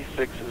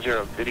 360.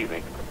 Good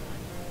evening.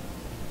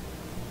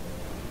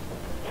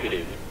 Good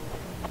evening.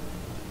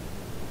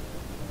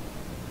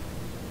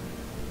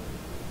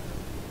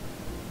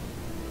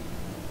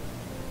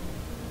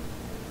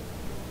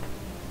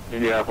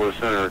 Indianapolis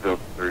Center,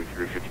 Delta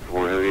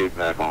 3354 Heavy,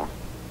 back on.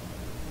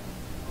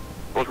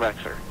 Welcome back,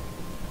 sir.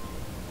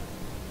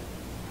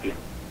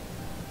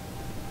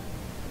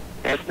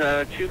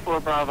 Cessna 24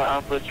 Bravo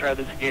Alpha, let's try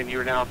this again. You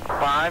are now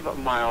 5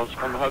 miles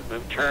from hug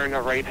move. Turn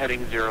right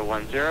heading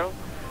 010.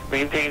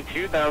 Maintain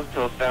 2000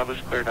 till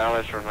established cleared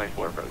ILS runway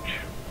 4 approach.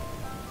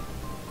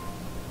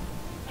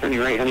 Turning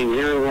right heading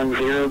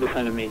 010,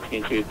 descend and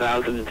maintain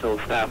 2000 until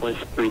established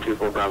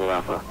 324 Bravo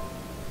Alpha.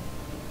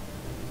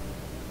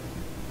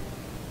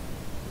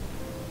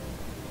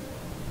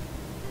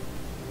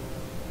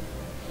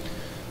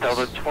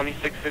 Delta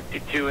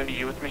 2652, into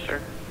you with me,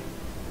 sir?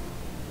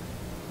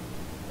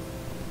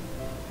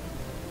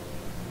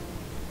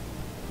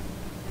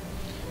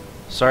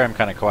 Sorry I'm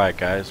kind of quiet,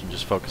 guys. I'm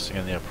just focusing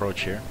on the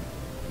approach here.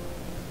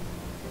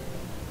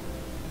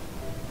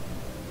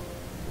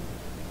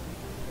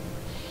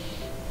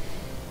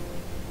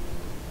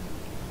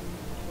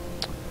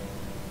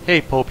 Hey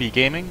Popey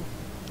Gaming,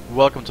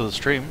 welcome to the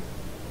stream.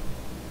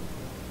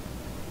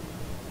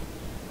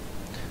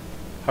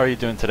 How are you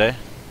doing today?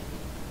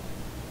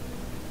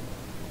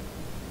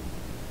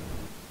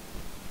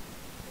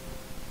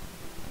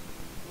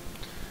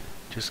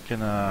 Just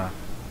gonna,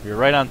 we're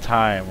right on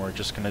time. We're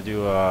just gonna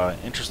do a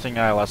interesting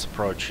ILS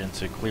approach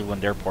into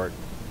Cleveland Airport.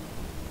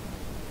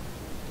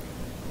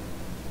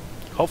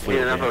 Hopefully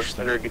it'll be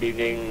interesting. Center, good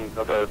evening.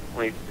 Delta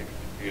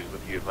 2652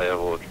 with you,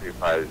 level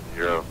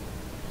 350.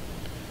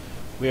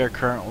 We are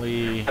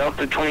currently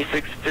Delta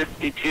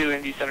 2652,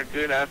 Indy Center,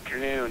 good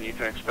afternoon. You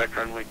can expect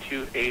runway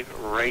 28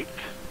 right.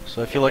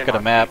 So if you look at a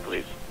map,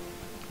 please.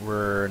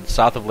 we're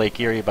south of Lake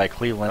Erie by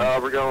Cleveland.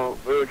 We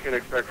can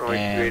expect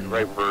runway 28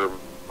 right. We're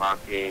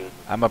mocking.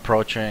 I'm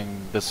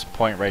approaching this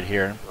point right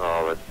here.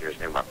 Oh, that's your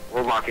same.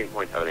 We're mocking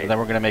 .78. And then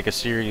we're going to make a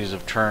series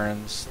of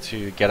turns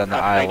to get on the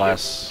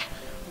ILS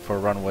for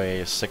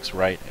runway 6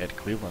 right at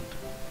Cleveland.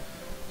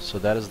 So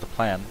that is the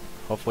plan.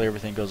 Hopefully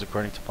everything goes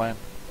according to plan.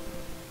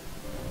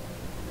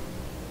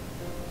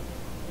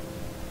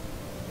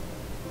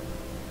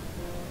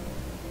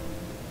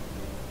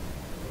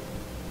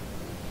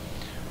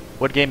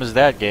 What game is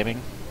that,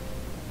 gaming?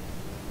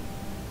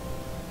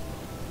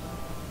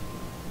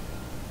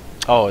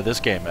 Oh, this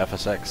game,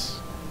 FSX.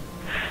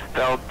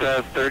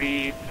 Delta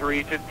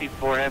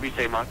 3354 Heavy,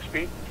 say Mach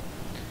speed.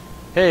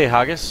 Hey,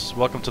 Haggis,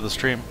 welcome to the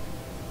stream.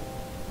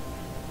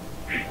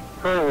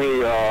 Currently,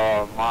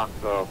 Mach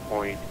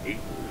 .80,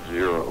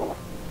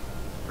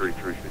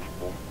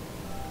 3354.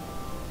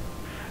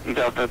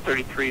 Delta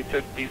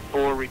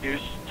 3354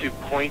 reduced to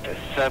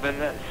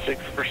 .76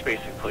 for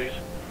spacing, please.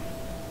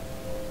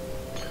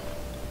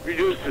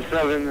 Reduced to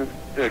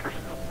 7.6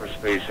 for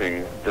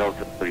spacing,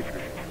 Delta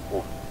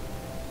 3354.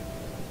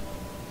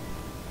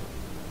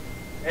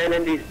 And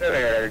Indy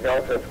Center,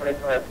 Delta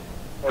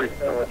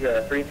 2547 with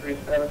you,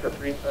 337 for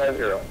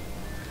 350.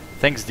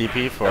 Thanks,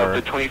 DP, for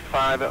Delta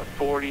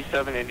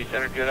 2547 Indy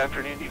Center. Good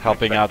afternoon. You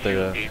helping out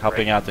the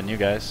new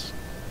guys.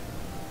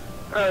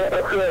 All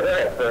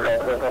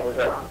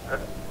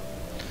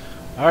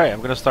right,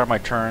 I'm gonna start my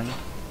turn.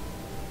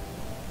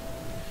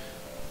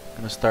 I'm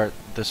gonna start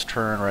this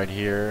turn right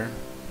here.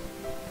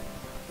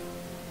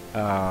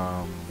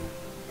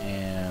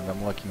 And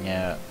I'm looking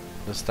at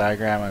this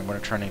diagram. I'm going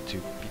to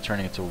be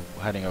turning into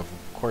heading of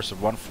course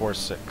of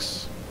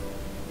 146.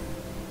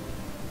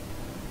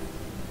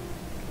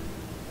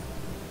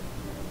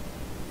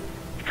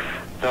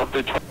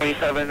 Delta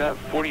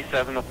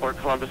 2747 to Port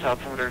Columbus,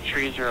 altimeter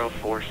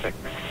 3046.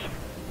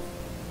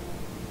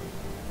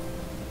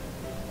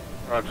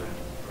 Roger.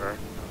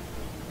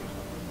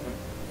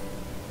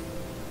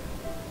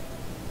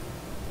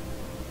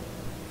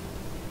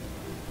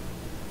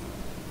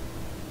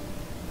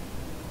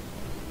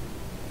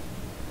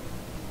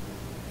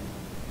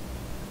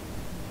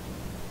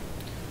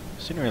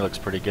 Scenery looks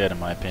pretty good in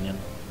my opinion.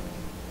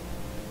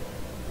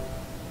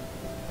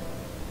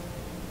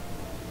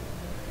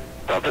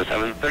 Delta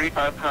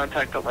 735,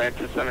 contact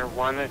Atlanta Center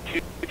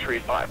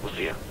 1235. We'll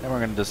see you. And we're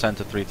going to descend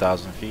to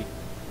 3,000 feet.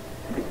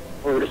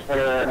 We're just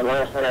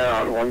Atlanta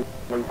Center on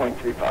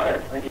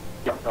 1.35. Thank you.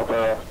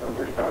 Delta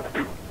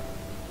 735.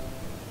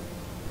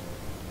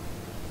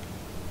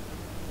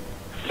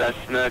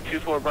 Cessna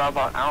 24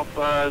 Bravo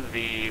Alpha,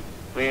 the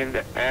wind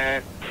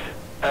at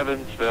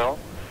Evansville.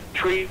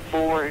 Tree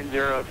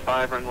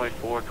 405, runway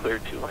 4,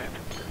 cleared to land.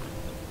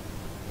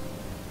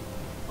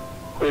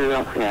 Clear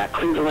up, yeah.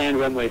 Clear to land,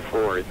 runway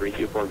 4,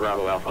 324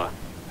 Bravo Alpha.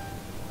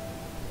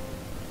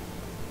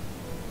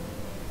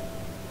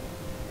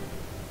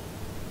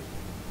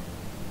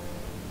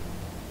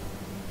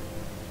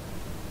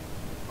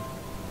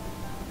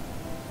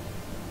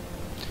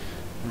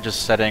 I'm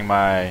just setting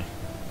my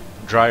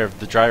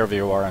the dryer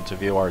VOR onto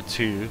VOR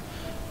 2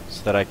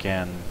 so that I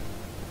can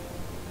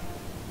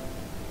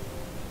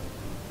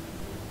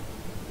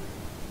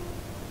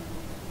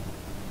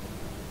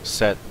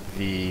set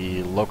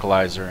the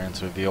localizer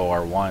into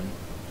VOR 1.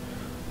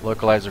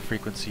 Localizer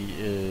frequency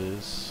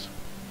is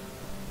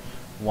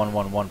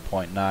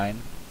 111.9.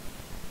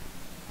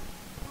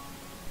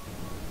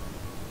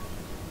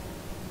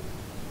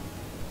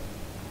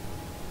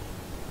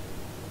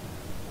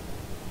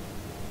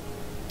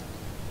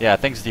 Yeah,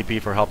 thanks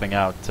DP for helping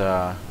out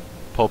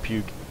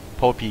Popey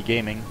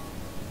Gaming.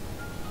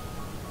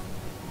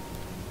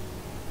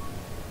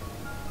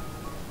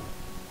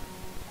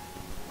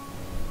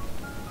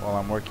 While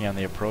I'm working on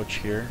the approach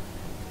here.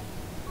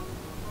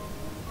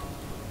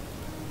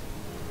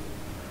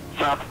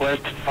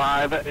 Southwest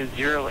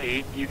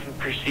 508, you can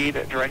proceed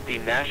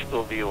directing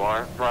Nashville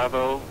VOR,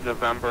 Bravo,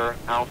 November,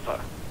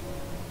 Alpha.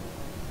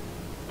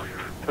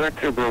 Direct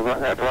to Bravo,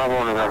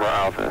 November,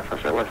 Alpha,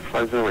 Southwest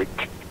 508.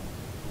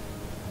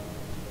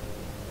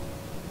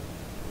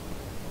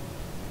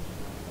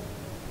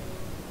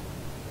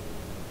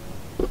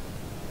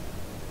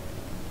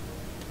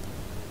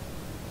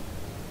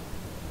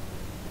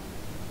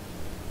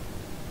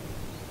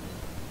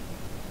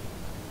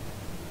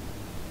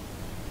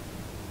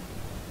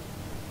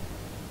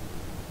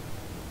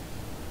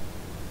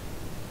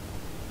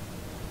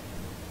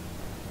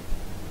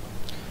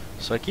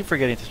 So I keep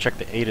forgetting to check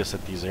the ATIS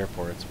at these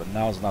airports, but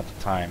now is not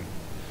the time.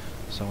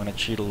 So I'm going to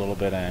cheat a little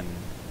bit and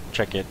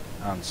check it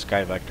on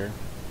SkyVector.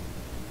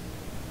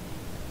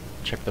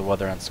 Check the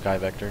weather on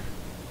SkyVector.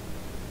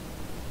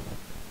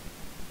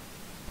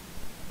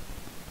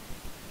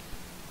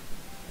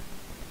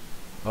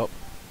 Oh,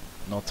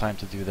 no time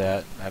to do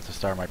that. I have to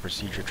start my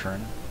procedure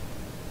turn.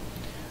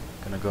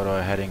 Gonna go to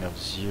a heading of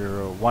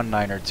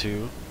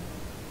 01902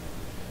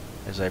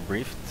 as I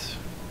briefed.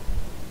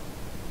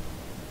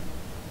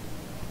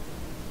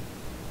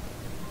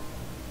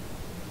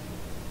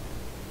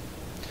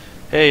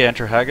 Hey,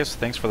 Enter Haggis,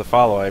 thanks for the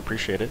follow, I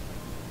appreciate it.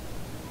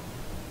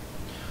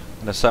 I'm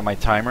gonna set my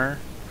timer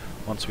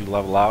once we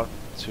level out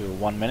to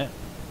 1 minute.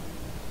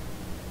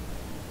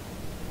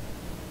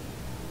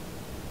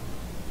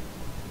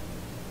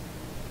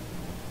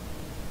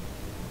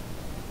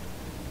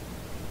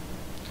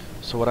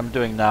 So what I'm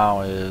doing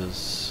now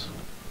is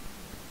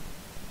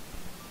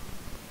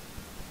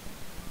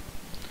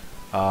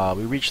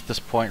we reached this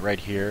point right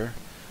here,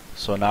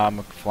 so now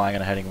I'm flying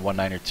on a heading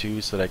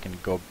 1902 so that I can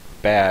go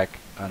back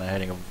on a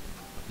heading of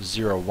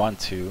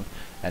 012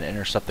 and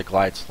intercept the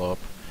glide slope.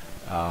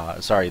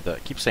 Sorry,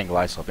 keep saying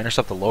glide slope.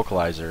 Intercept the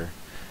localizer.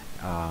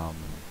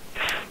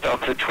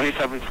 Delta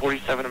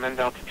 2747, amend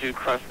altitude,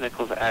 cross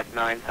Nichols at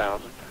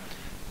 9,000.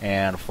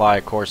 And fly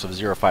a course of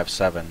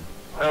 057.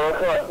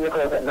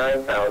 Nichols at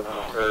 9,000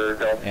 for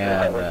Delta.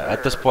 And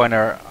at this point,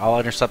 I'll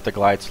intercept the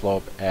glide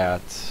slope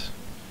at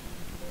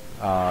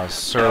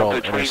Searle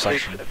Delta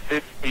intersection.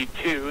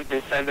 2652,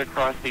 descend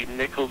across the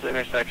Nichols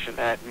intersection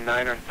at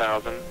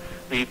 9,000.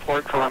 The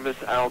Port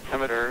Columbus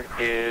altimeter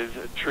is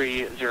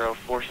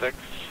 3046.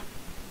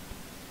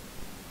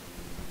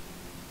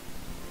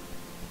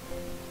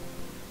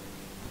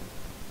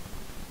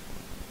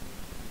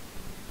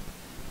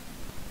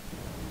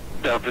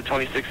 Delta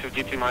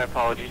 2652, my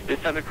apologies.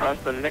 Descend across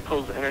the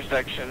Nichols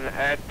intersection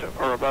at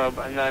or above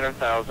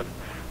 9,000.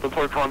 The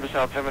Port Columbus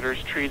altimeter is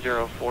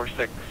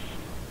 3046.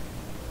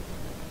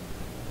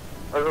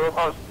 We'll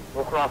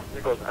cross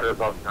Nichols at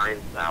above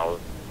 9,000.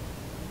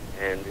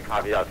 And we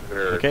copy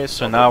altimeter. Okay,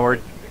 so now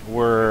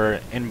we're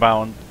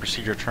inbound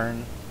procedure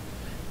turn,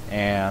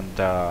 and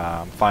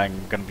I'm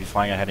going to be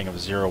flying a heading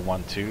of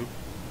 012,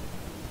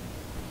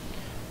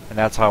 and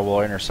that's how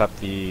we'll intercept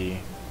the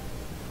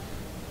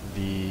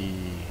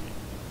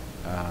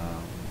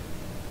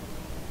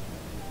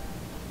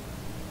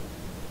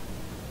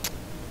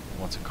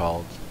what's it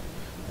called?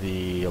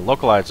 The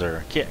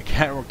localizer.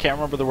 Can't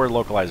remember the word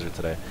localizer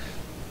today.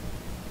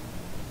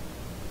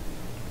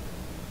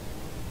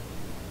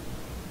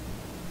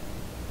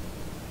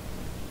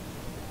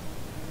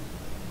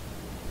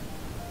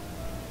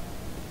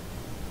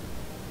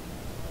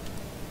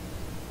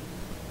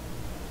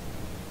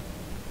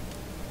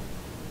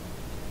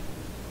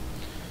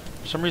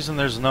 For some reason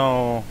there's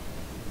no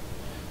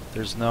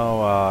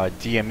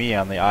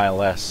DME on the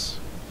ILS.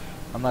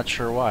 I'm not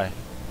sure why.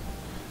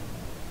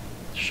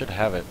 Should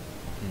have it.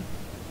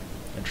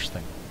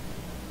 Interesting.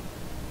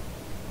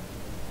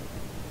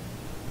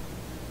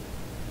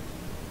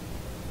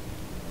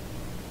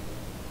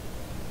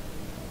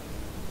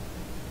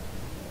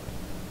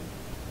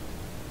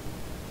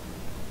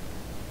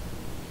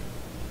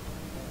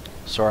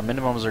 So our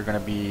minimums are going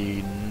to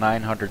be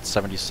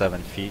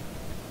 977 feet.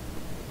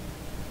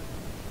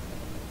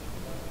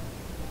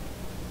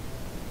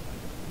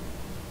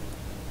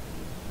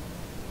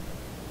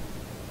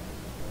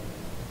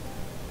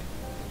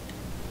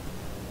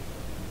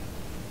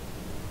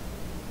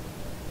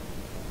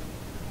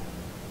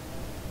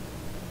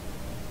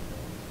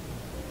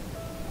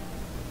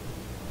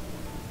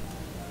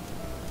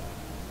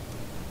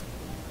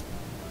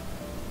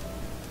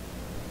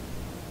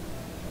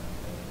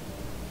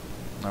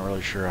 Not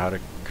really sure how to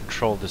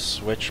control this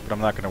switch, but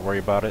I'm not going to worry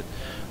about it.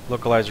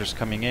 Localizer's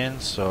coming in,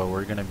 so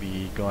we're going to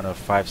be going to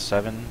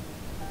 5-7. I'm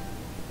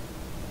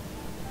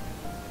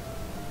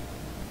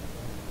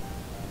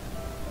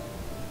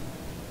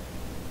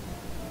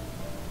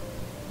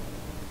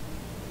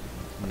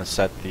going to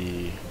set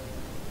the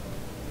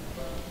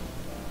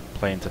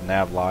plane to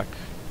nav lock.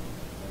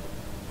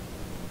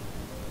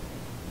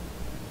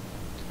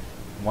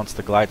 Once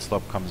the glide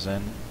slope comes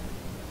in,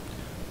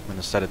 I'm going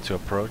to set it to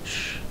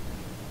approach.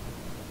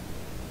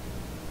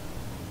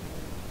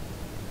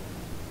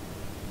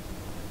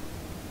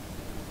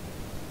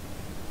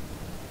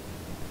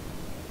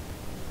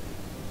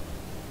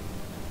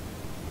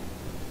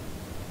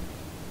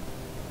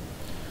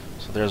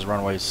 So there's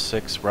runway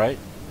 6 right.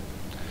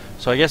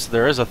 So I guess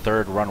there is a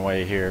third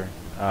runway here.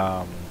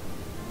 Not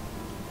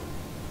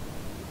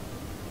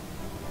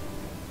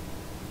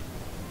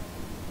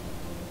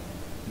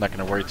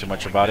going to worry too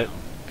much about it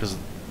because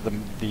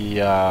the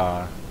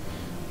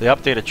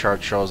updated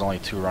chart shows only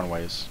 2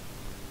 runways.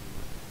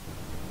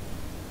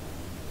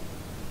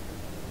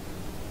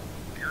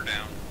 Gear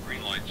down.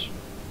 Green lights.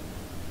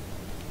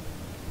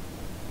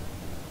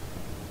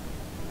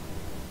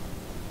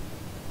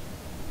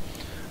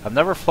 I've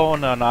never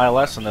flown an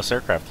ILS in this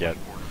aircraft yet,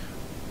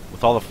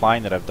 with all the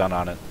flying that I've done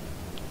on it.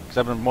 Because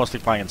I've been mostly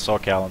flying in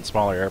SoCal and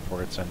smaller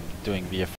airports and doing VFR.